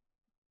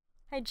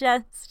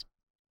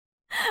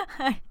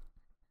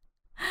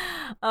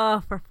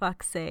 oh, for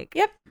fuck's sake.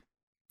 Yep.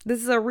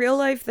 This is a real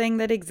life thing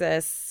that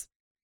exists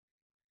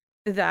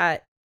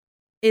that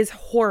is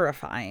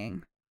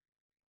horrifying.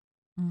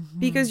 Mm-hmm.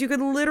 Because you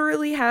could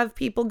literally have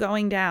people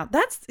going down.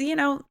 That's,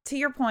 to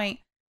your point,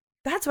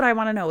 that's what I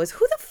want to know is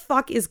who the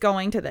fuck is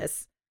going to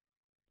this?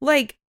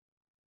 Like,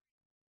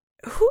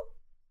 who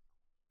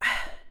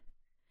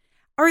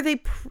are they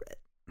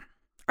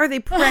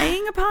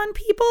preying upon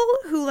people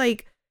who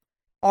like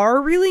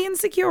are really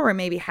insecure or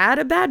maybe had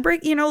a bad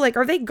break? Like,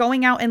 are they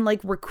going out and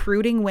like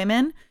recruiting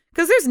women?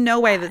 Because there's no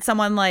way that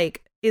someone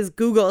like is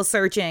Google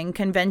searching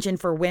convention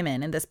for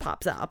women and this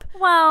pops up.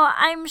 Well,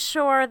 I'm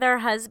sure their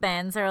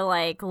husbands are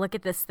like, look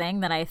at this thing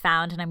that I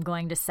found and I'm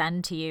going to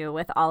send to you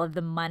with all of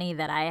the money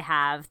that I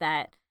have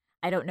that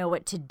I don't know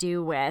what to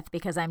do with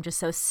because I'm just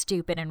so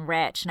stupid and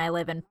rich and I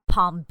live in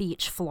Palm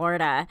Beach,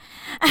 Florida.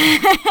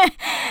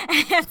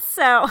 And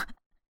so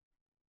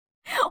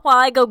while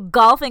I go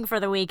golfing for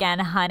the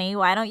weekend, honey,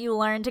 why don't you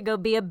learn to go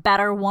be a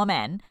better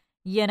woman?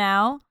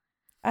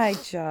 I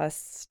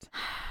just.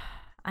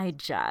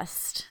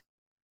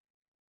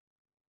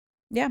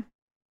 Yeah.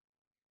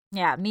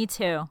 Yeah, me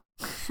too.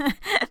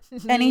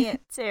 Me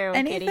too,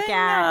 anything, kitty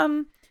cat.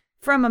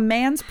 From a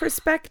man's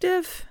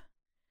perspective?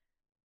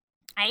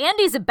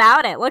 Andy's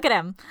about it. Look at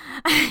him.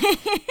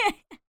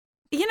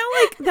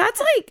 Like,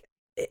 that's like,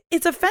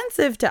 it's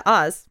offensive to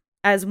us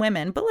as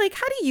women, but like,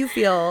 how do you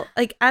feel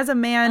like as a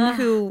man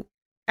who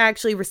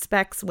actually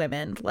respects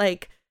women?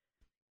 Like,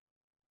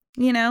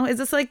 is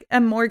this like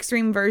a more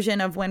extreme version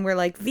of when we're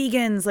like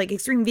vegans, like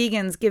extreme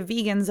vegans give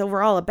vegans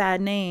overall a bad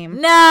name?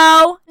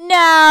 No.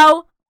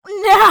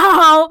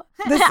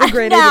 This is a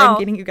great idea. I'm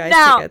getting you guys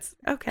tickets.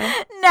 Okay.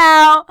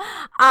 No,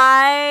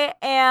 I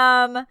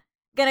am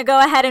gonna go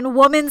ahead and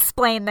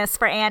womansplain this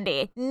for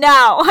Andy.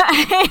 No,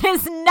 it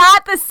is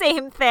not the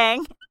same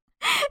thing.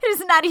 It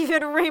is not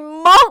even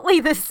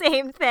remotely the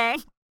same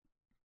thing.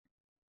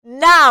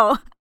 No.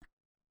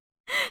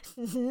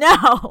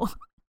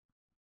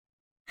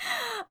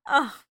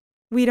 Oh.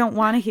 We don't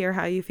want to hear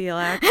how you feel,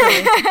 actually.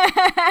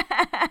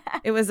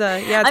 It was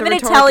I'm going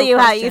to tell you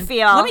how you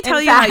feel. Let me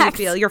tell you how you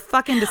feel. You're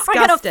fucking disgusted.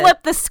 We're going to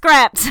flip the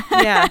script.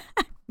 Yeah.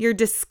 You're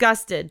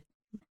disgusted.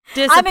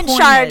 Disappointed. I'm in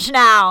charge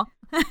now.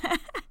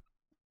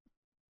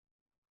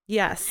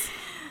 Yes.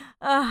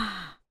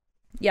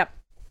 Yep.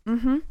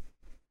 Mm-hmm.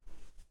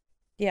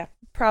 Yeah.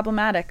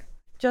 Problematic.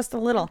 Just a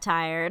little. I'm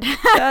tired.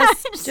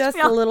 Just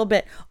a little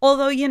bit.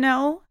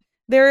 Although,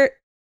 there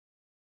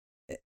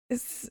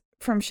is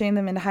from shame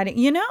them into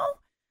hiding.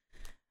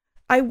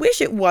 I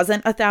wish it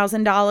wasn't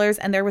 $1,000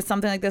 and there was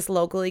something like this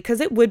locally, because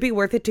it would be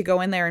worth it to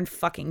go in there and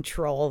fucking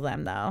troll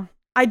them, though.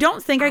 I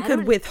don't think I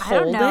could withhold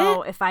it. I don't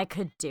know if I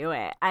could do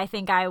it. I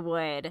think I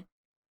would.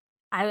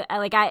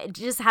 I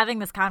just having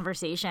this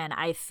conversation,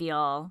 I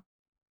feel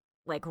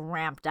like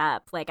ramped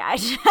up. Like I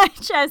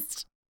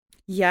just.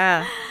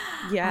 Yeah.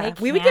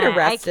 We would get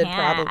arrested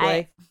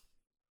probably.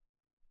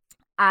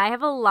 I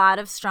have a lot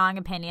of strong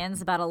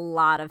opinions about a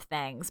lot of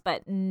things,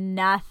 but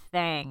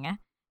nothing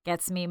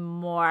gets me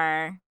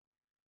more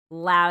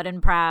loud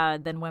and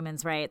proud than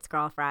women's rights,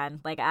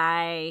 girlfriend. Like,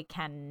 I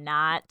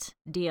cannot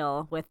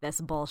deal with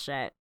this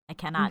bullshit. I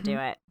cannot do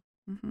it.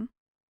 Mm-hmm.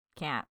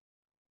 Can't.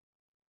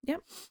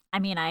 Yep. I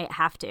mean, I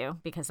have to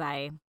because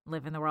I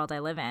live in the world I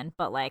live in,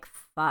 but like,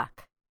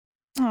 fuck.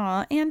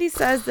 Aw, Andy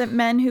says that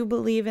men who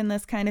believe in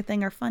this kind of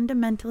thing are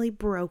fundamentally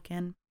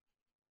broken.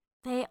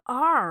 They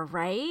are,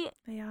 right?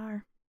 They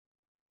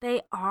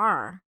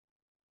are.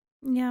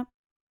 Yep.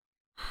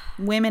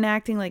 Women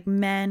acting like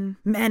men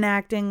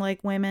acting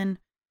like women.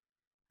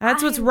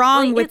 That's what's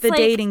wrong with the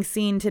dating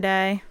scene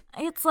today.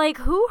 It's like,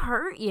 who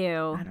hurt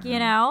you? You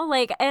know?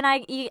 Like, and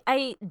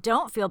I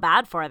don't feel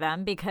bad for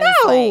them because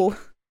like,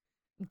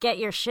 get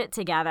your shit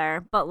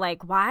together. But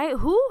like, why?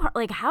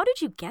 How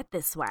did you get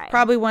this way?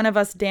 Probably one of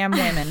us damn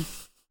women.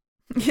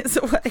 Is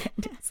what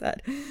Andy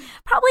said.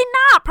 Probably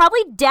not.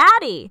 Probably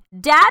daddy.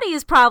 Daddy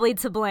is probably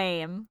to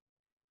blame.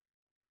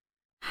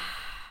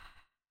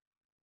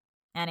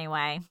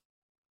 Anyway.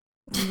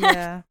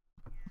 Yeah.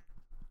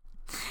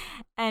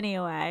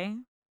 Anyway.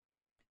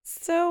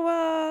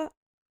 So,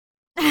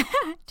 do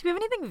we have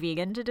anything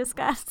vegan to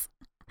discuss?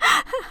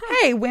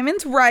 Hey,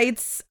 women's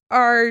rights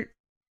are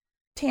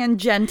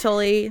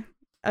tangentially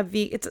a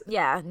vegan.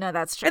 Yeah, no,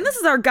 that's true. And this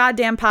is our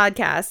goddamn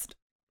podcast.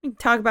 We can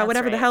talk about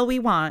whatever the hell we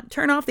want.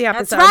 Turn off the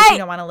episode if you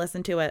don't want to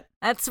listen to it.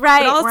 That's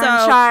right. But also, we're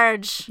in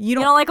charge. You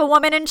don't like a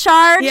woman in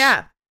charge?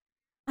 Yeah.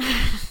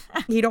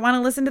 You don't want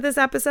to listen to this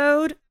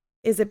episode?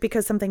 Is it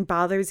because something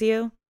bothers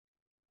you?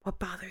 What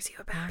bothers you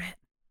about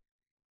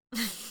it?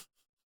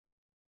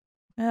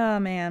 Oh,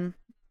 man.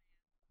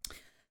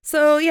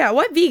 So, yeah,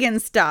 what vegan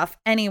stuff,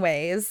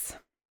 anyways?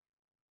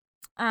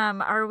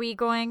 Are we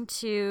going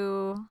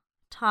to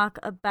talk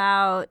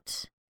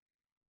about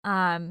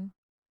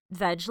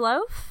veg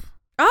loaf?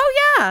 Oh,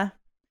 yeah.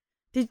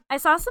 I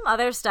saw some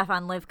other stuff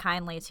on Live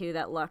Kindly, too,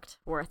 that looked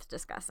worth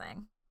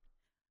discussing.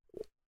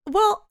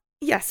 Well,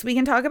 yes, we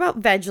can talk about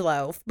veg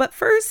loaf. But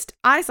first,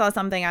 I saw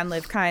something on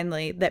Live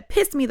Kindly that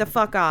pissed me the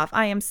fuck off.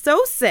 I am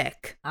so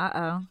sick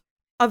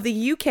of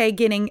the UK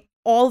getting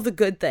all the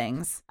good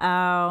things.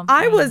 Oh,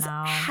 I was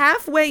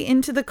halfway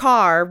into the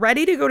car,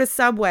 ready to go to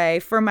Subway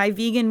for my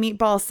vegan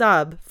meatball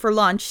sub for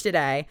lunch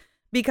today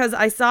because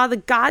I saw the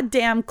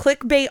goddamn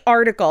clickbait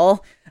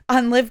article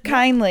on Live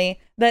Kindly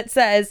that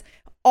says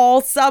all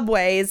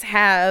Subways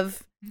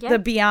have the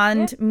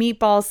Beyond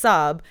Meatball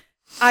sub.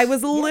 I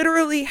was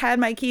literally had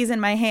my keys in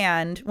my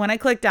hand when I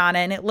clicked on it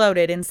and it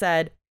loaded and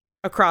said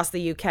across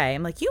the UK.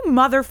 I'm like, you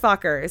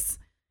motherfuckers.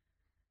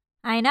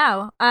 I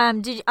know.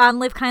 On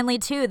Live Kindly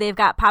too, they've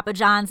got Papa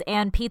John's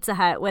and Pizza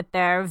Hut with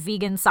their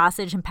vegan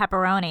sausage and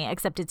pepperoni,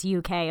 except it's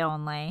UK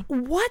only.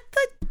 What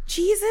the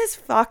Jesus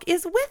fuck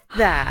is with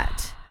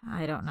that?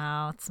 I don't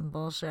know. It's some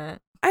bullshit.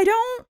 I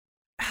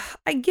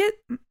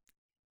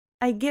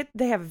get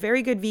they have a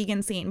very good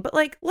vegan scene, but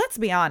like, let's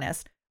be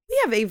honest.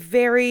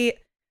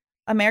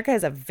 America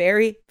has a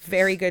very,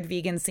 very good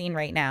vegan scene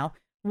right now.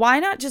 Why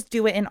not just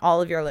do it in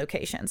all of your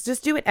locations?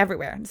 Just do it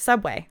everywhere.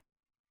 Subway.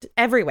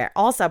 Everywhere.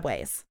 All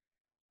Subways.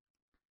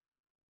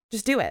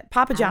 Just do it.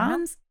 Papa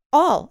John's,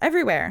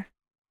 everywhere.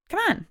 Come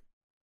on.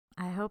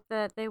 I hope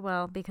that they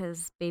will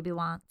because baby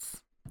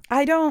wants.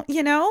 I don't,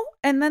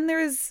 and then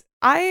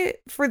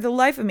for the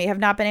life of me, have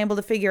not been able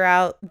to figure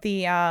out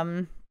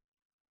the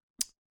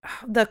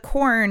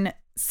corn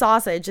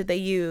sausage that they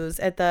use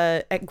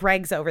at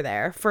Greg's over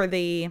there for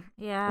the,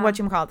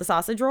 the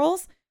sausage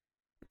rolls.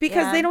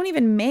 Because they don't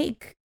even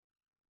make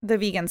the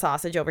vegan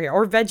sausage over here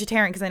or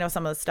vegetarian, because I know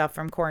some of the stuff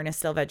from corn is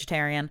still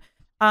vegetarian.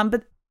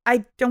 But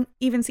I don't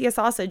even see a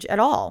sausage at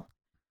all.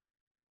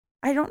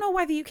 I don't know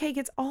why the UK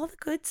gets all the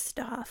good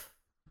stuff.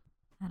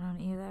 I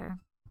don't either.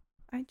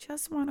 I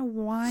just want to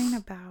whine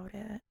about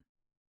it.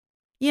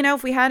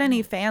 If we had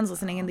any fans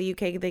listening in the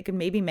UK, they could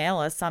maybe mail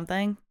us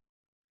something.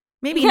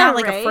 Maybe not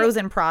like a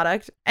frozen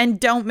product. And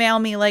don't mail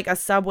me like a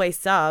Subway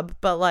sub,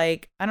 but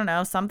like, I don't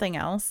know, something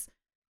else.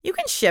 You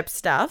can ship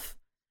stuff.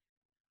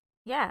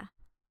 Yeah.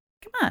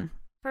 Come on.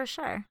 For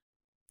sure.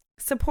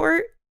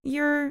 Support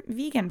your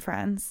vegan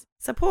friends.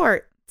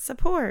 Support.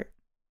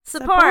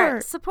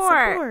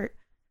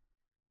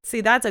 See,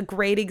 that's a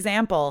great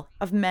example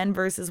of men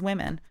versus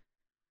women.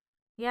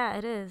 Yeah,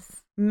 it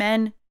is.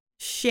 Men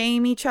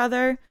shame each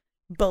other,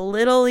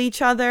 belittle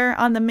each other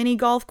on the mini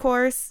golf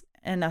course,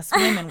 and us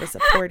women were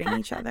supporting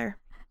each other.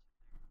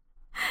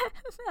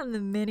 On the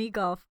mini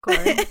golf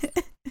course.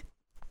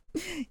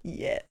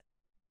 Yeah.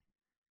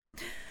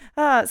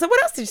 So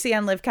what else did you see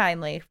on Live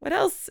Kindly? What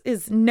else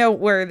is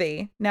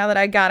noteworthy now that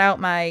I got out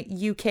my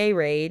UK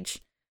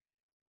rage?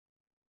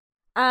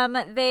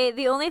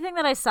 The only thing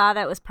that I saw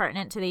that was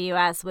pertinent to the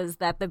US was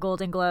that the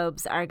Golden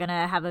Globes are going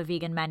to have a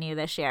vegan menu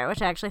this year,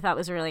 which I actually thought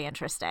was really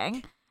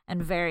interesting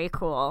and very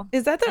cool.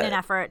 Is that in an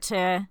effort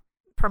to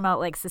promote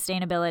like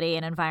sustainability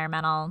and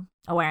environmental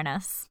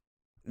awareness?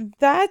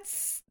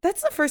 That's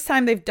the first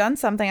time they've done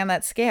something on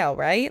that scale,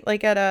 right?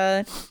 Like at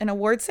an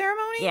award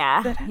ceremony?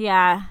 Yeah.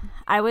 Yeah.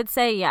 I would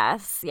say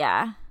yes.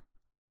 Yeah.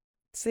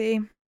 See.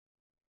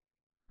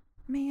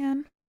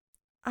 Man.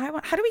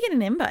 How do we get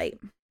an invite?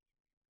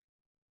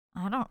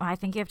 I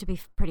think you have to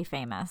be pretty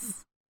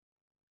famous.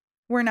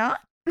 We're not?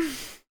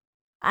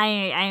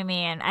 I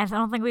mean, I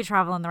don't think we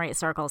travel in the right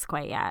circles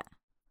quite yet.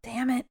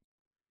 Damn it.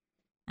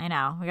 I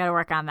know. We got to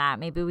work on that.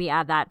 Maybe we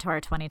add that to our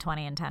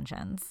 2020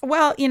 intentions.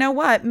 Well, you know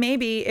what?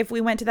 Maybe if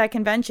we went to that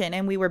convention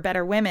and we were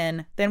better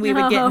women, then we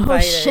would get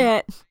invited. Oh,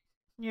 shit.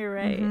 You're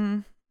right. Mm-hmm.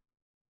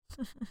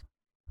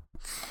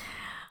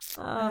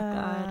 Oh,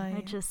 God.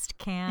 I just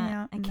can't.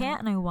 Yeah, I can't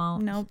and I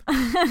won't. Nope.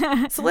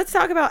 So let's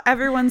talk about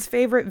everyone's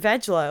favorite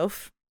veg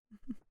loaf.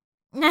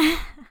 I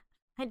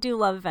do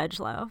love veg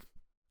loaf.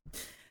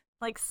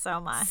 Like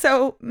so much.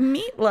 So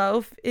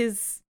Meatloaf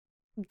is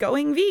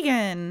going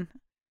vegan.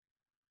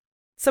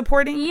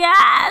 Supporting.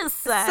 Yes.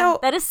 So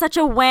that is such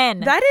a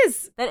win. That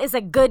is a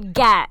good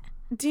get.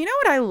 Do you know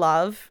what I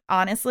love,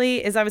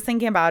 honestly, is I was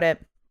thinking about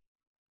it.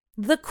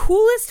 The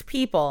coolest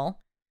people,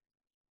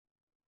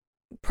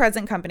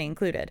 present company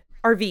included,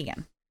 are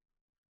vegan.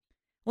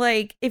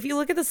 Like, if you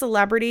look at the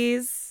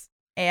celebrities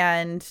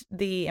and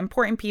the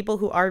important people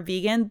who are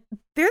vegan,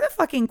 they're the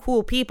fucking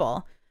cool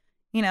people.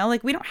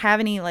 Like, we don't have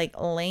any, like,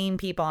 lame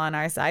people on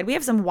our side. We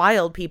have some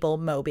wild people,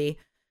 Moby,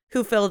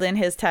 who filled in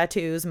his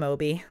tattoos,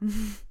 Moby.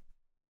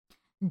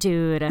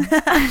 Dude.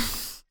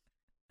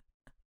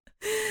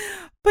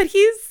 But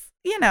he's,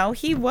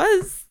 he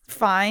was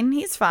Fine.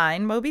 He's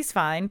fine. Moby's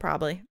fine,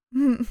 probably.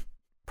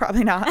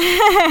 Probably not.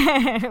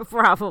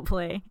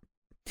 Probably.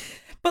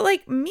 But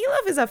like,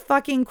 Meatloaf is a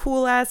fucking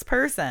cool ass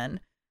person.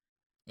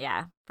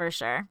 Yeah, for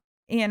sure.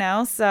 You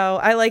know, so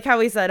I like how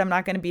he said, I'm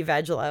not going to be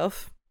veg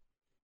loaf.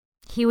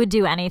 He would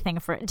do anything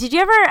for. Did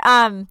you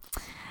ever,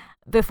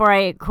 before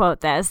I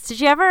quote this, did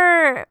you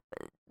ever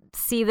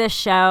see this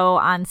show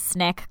on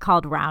Snick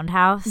called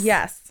Roundhouse?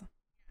 Yes.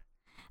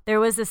 There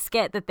was a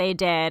skit that they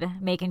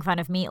did making fun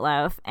of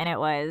Meatloaf, and it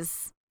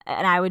was,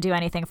 and I would do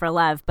anything for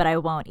love, but I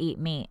won't eat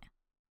meat.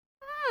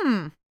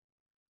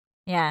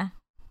 Yeah.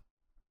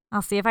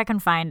 I'll see if I can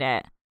find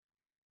it.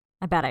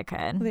 I bet I could.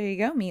 Well, there you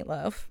go,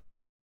 Meatloaf.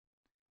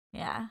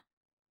 Yeah.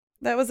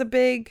 That was a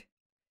big...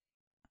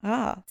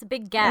 It's a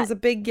big get. That was a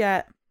big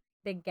get.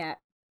 Big get.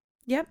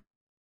 Yep.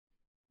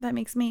 That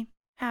makes me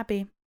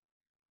happy.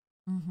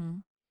 Mm-hmm.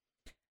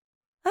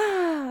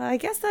 I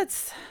guess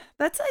that's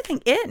I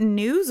think it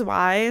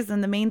news-wise,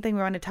 and the main thing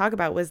we wanted to talk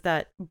about was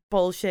that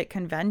bullshit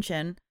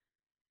convention.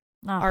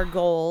 Our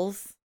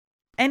goals.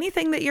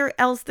 Anything that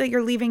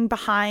you're leaving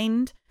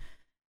behind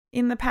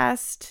in the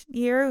past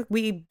year?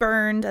 We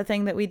burned a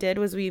thing that we did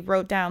was we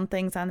wrote down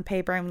things on the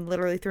paper and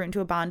literally threw it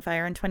into a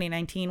bonfire in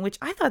 2019, which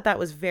I thought that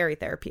was very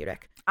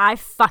therapeutic. I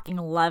fucking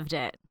loved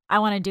it. I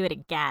want to do it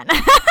again.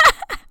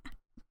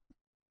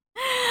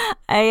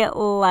 I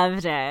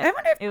loved it. I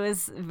wonder if it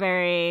was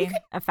very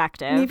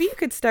effective. Maybe you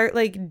could start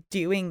like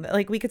doing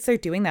like we could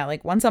start doing that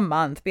like once a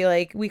month. Be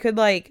like we could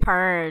like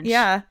purge.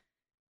 Yeah.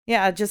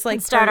 Yeah, just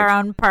like start our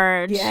own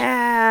purge.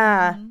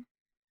 Yeah.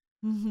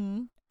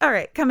 Mm-hmm. All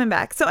right, coming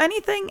back. So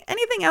anything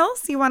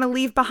else you want to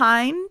leave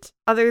behind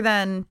other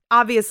than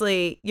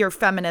obviously your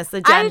feminist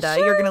agenda?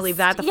 You're going to leave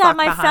that the fuck behind.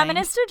 Yeah, my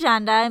feminist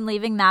agenda, I'm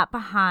leaving that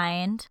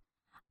behind.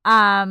 No,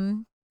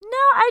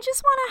 I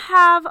just want to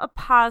have a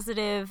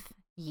positive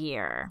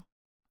year.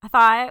 I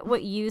thought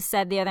what you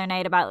said the other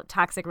night about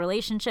toxic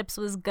relationships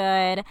was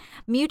good.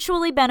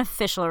 Mutually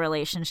beneficial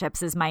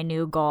relationships is my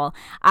new goal.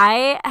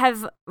 I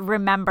have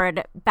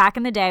remembered back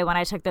in the day when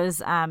I took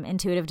those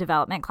intuitive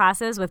development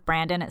classes with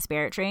Brandon at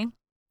Spirit Tree.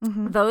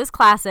 Mm-hmm. Those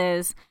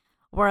classes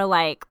were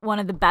like one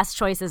of the best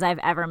choices I've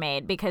ever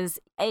made because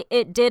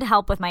it did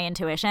help with my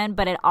intuition,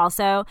 but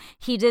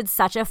he did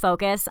such a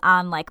focus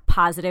on like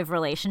positive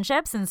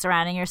relationships and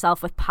surrounding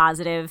yourself with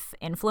positive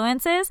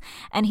influences.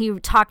 And he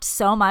talked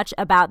so much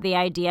about the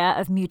idea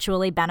of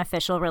mutually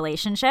beneficial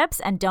relationships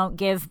and don't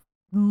give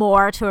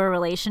more to a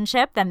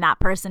relationship than that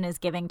person is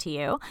giving to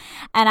you.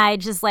 And I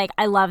just like,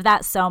 I love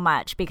that so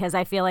much because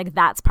I feel like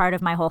that's part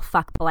of my whole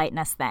fuck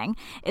politeness thing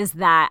is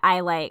that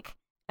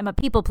I'm a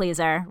people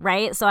pleaser,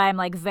 right? So I'm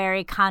like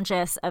very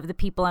conscious of the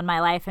people in my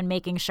life and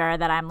making sure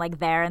that I'm like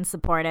there and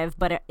supportive.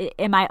 But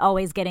am I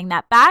always getting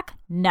that back?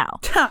 No.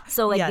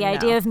 So like the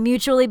idea of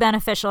mutually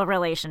beneficial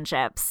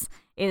relationships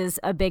is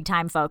a big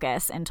time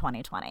focus in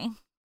 2020.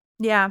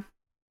 Yeah.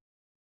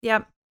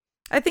 Yep.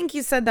 I think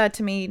you said that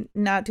to me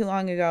not too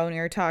long ago when you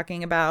were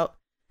talking about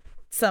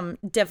some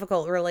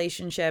difficult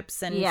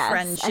relationships and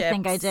friendships. I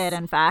think I did,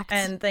 in fact.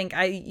 And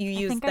you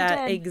used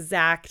that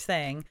exact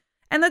thing.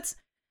 And that's,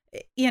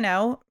 you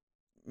know,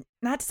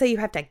 not to say you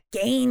have to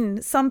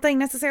gain something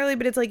necessarily,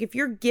 but it's like if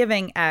you're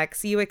giving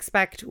X, you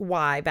expect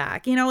Y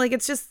back. You know, like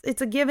it's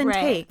a give and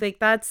take. Like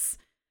that's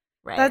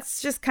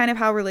just kind of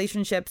how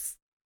relationships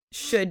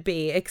should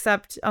be,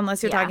 except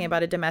unless you're talking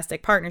about a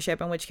domestic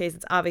partnership, in which case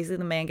it's obviously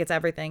the man gets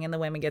everything and the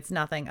woman gets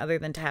nothing other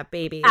than to have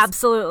babies.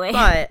 Absolutely.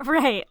 But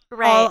right.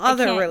 All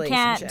other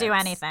relationships can't do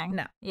anything.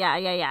 No.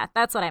 Yeah.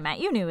 That's what I meant.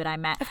 You knew what I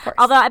meant. Of course.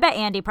 Although I bet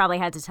Andy probably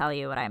had to tell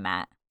you what I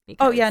meant.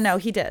 Oh yeah, no,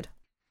 he did.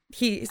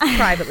 He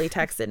privately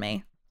texted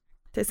me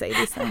to say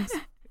these things.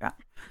 Yeah.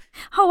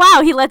 Oh,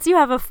 wow. He lets you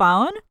have a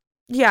phone?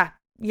 Yeah.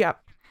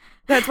 Yep.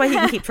 That's why he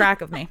can keep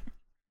track of me.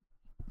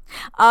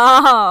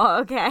 Oh,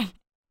 okay.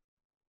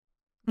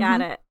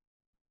 Got it.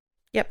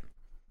 Yep.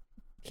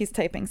 He's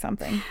typing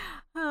something.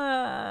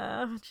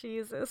 Oh,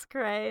 Jesus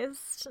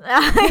Christ.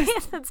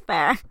 That's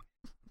fair.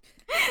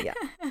 Yeah.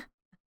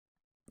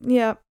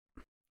 Yep.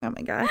 Oh,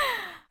 my God.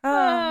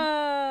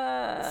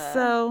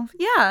 So,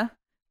 yeah.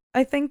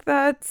 I think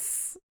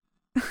that's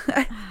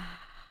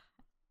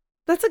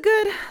a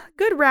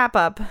good wrap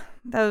up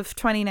of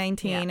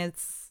 2019.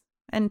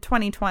 And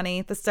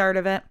 2020, the start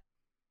of it.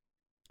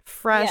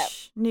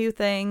 Fresh, new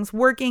things,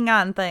 working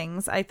on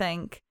things, I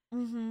think,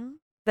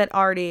 that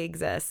already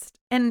exist.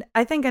 And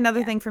I think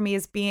another thing for me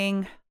is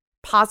being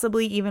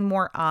possibly even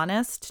more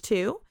honest,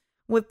 too,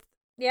 with,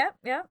 you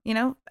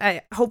know,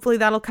 hopefully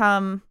that'll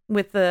come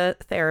with the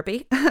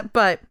therapy,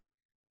 but,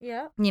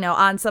 you know,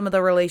 on some of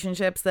the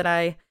relationships that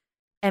I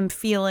am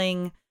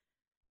feeling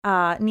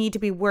need to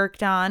be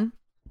worked on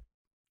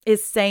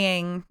is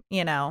saying,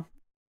 you know,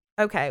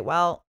 okay,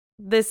 well,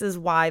 this is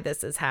why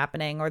this is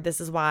happening, or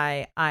this is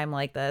why I'm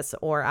like this,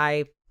 or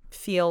I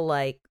feel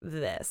like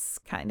this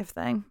kind of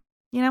thing,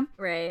 you know?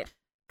 Right.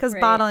 Because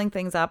bottling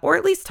things up, or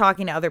at least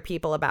talking to other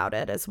people about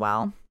it as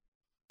well.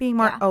 Being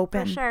more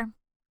open. For sure.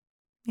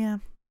 Yeah.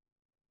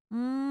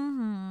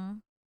 Mm-hmm.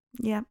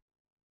 Yeah.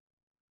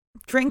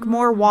 Drink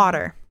more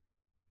water.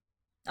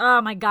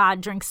 Oh my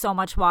God, drink so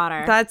much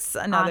water. That's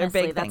another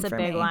Honestly, big thing that's a for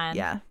big me. one.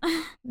 Yeah.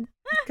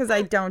 Because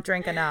I don't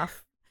drink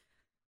enough.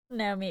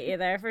 No, me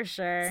either, for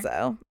sure.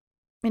 So,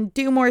 and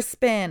do more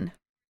spin.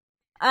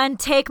 And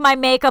take my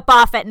makeup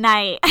off at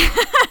night.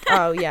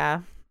 Oh,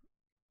 yeah.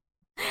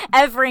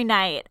 Every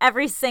night.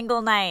 Every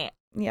single night.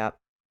 Yep.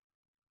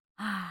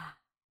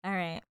 All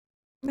right.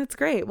 That's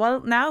great.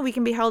 Well, now we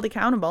can be held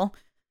accountable.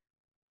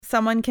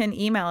 Someone can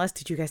email us,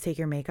 did you guys take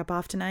your makeup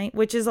off tonight?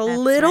 Which is a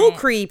little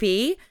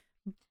creepy,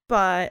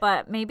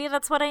 but maybe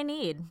that's what I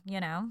need,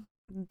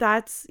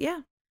 That's,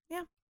 yeah.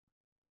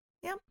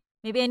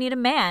 Maybe I need a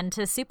man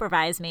to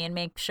supervise me and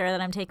make sure that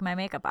I'm taking my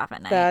makeup off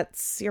at night.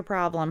 That's your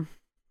problem.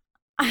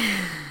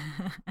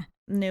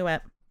 Knew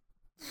it.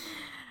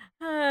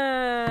 All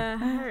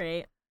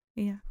right.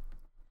 Yeah.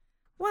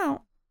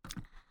 Well,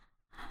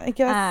 I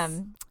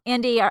guess.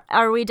 Andy,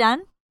 are we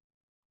done?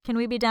 Can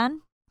we be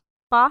done?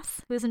 Boss,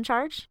 who's in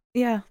charge?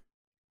 Yeah.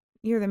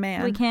 You're the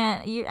man. We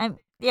can't.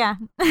 Yeah.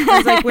 I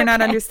was like, we're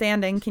not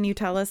understanding. Can you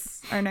tell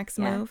us our next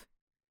move?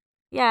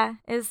 Yeah.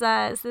 Is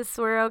this,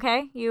 we're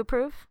okay? You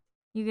approve?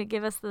 You could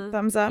give us the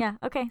thumbs up. Yeah.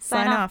 Okay.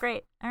 Sign off.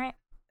 Great. All right.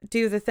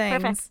 Do the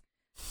things.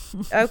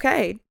 Perfect.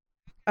 Okay.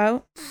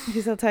 Oh,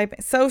 he's still typing.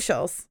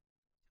 Socials.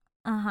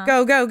 Uh-huh.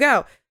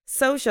 Go.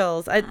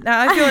 Socials.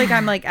 Now I feel like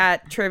I'm like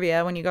at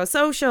trivia when you go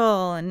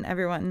social and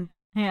everyone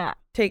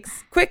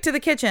takes quick to the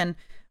kitchen.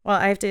 Well,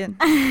 I have to.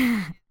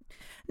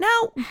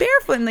 Now,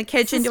 barefoot in the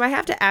kitchen. Do I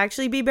have to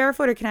actually be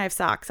barefoot or can I have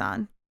socks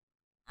on?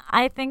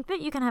 I think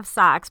that you can have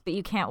socks, but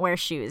you can't wear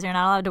shoes. You're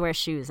not allowed to wear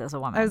shoes as a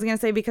woman. I was going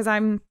to say because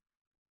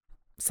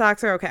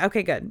socks are okay.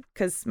 Okay, good.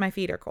 Because my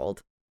feet are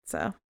cold.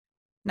 So,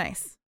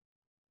 nice.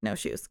 No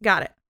shoes.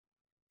 Got it.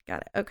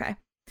 Okay.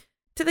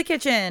 To the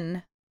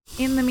kitchen.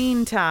 In the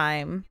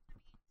meantime,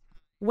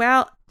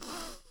 well,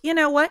 you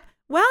know what?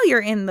 While you're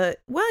in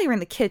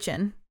the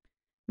kitchen,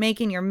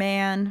 making your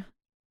man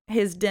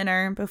his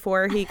dinner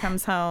before he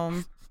comes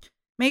home,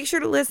 make sure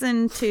to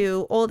listen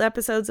to old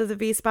episodes of the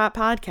V-Spot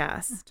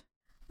podcast.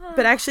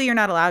 But actually, you're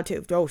not allowed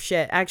to. Oh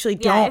shit! Actually,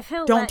 don't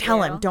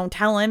tell him. Don't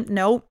tell him.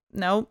 Nope.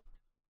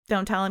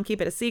 Don't tell him.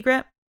 Keep it a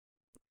secret.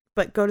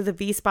 But go to the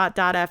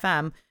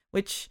vspot.fm,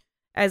 which,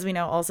 as we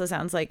know, also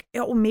sounds like,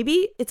 oh,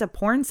 maybe it's a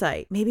porn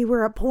site. Maybe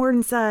we're a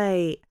porn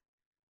site.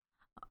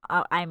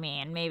 Oh, I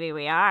mean, maybe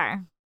we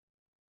are.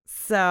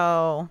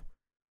 So,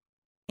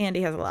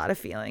 Andy has a lot of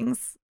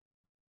feelings.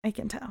 I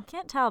can tell.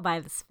 Can't tell by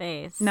this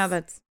face.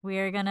 No,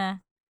 we're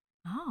gonna.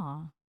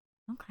 Oh,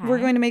 okay. We're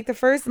going to make the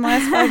first and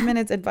last 5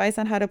 minutes advice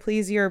on how to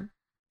please your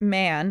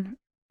man,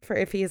 for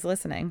if he is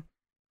listening.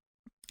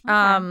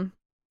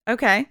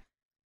 Okay.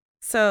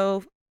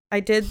 So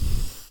I did.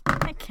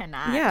 I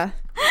cannot. Yeah.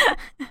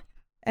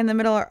 In the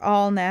middle are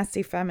all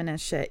nasty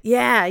feminist shit.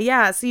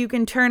 Yeah. So you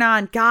can turn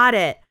on. Got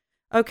it.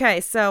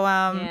 Okay. So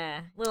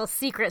little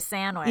secret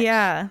sandwich.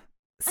 Yeah.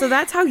 So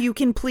that's how you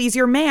can please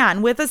your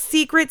man, with a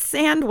secret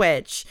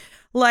sandwich.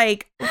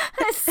 Like a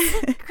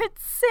secret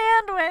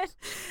sandwich.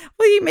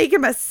 Well, you make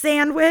him a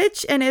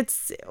sandwich and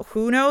it's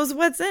who knows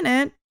what's in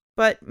it,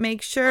 but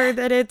make sure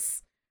that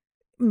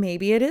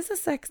maybe it is a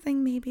sex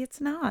thing, maybe it's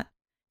not.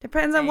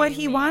 Depends on what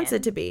he wants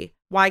it to be.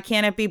 Why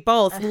can't it be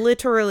both?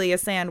 Literally a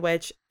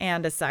sandwich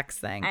and a sex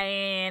thing. I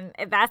mean,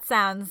 that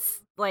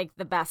sounds like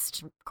the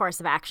best course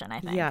of action, I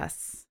think.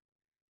 Yes.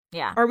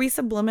 Yeah. Are we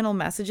subliminal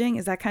messaging?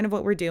 Is that kind of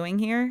what we're doing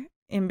here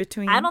in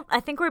between? I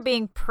think we're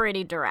being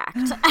pretty direct,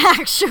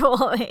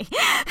 actually.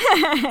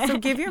 So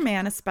give your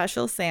man a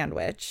special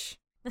sandwich.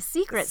 The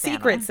secret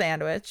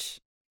sandwich.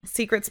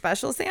 Secret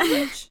special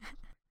sandwich?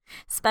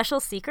 Special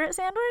secret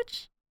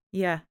sandwich?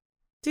 Yeah.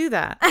 Do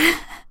that.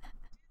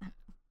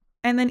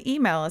 And then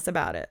email us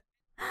about it.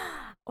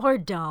 Or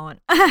don't.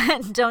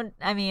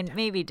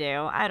 Maybe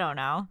do. I don't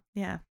know.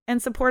 Yeah.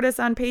 And support us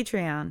on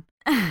Patreon.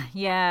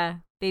 Yeah.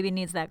 Baby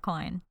needs that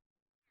coin.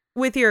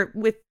 With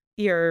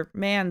your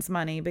man's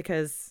money,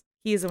 because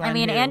he's the one.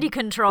 Andy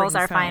controls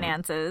our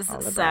finances,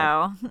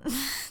 so.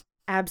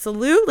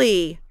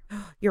 Absolutely.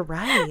 You're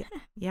right.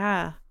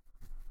 Yeah.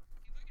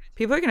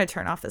 People are going to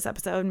turn off this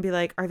episode and be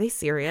like, are they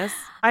serious?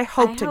 I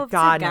hope to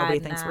God nobody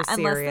thinks we're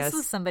serious. Unless this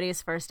was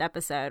somebody's first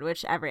episode,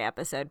 which every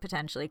episode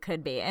potentially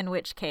could be, in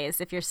which case,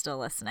 if you're still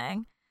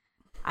listening,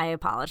 I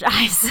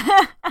apologize.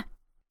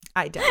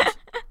 I don't.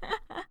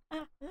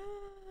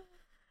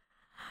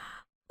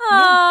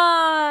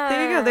 Yeah.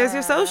 There you go. There's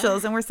your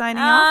socials, and we're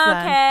signing off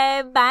then.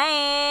 Okay,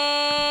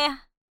 bye.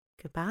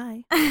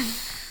 Goodbye.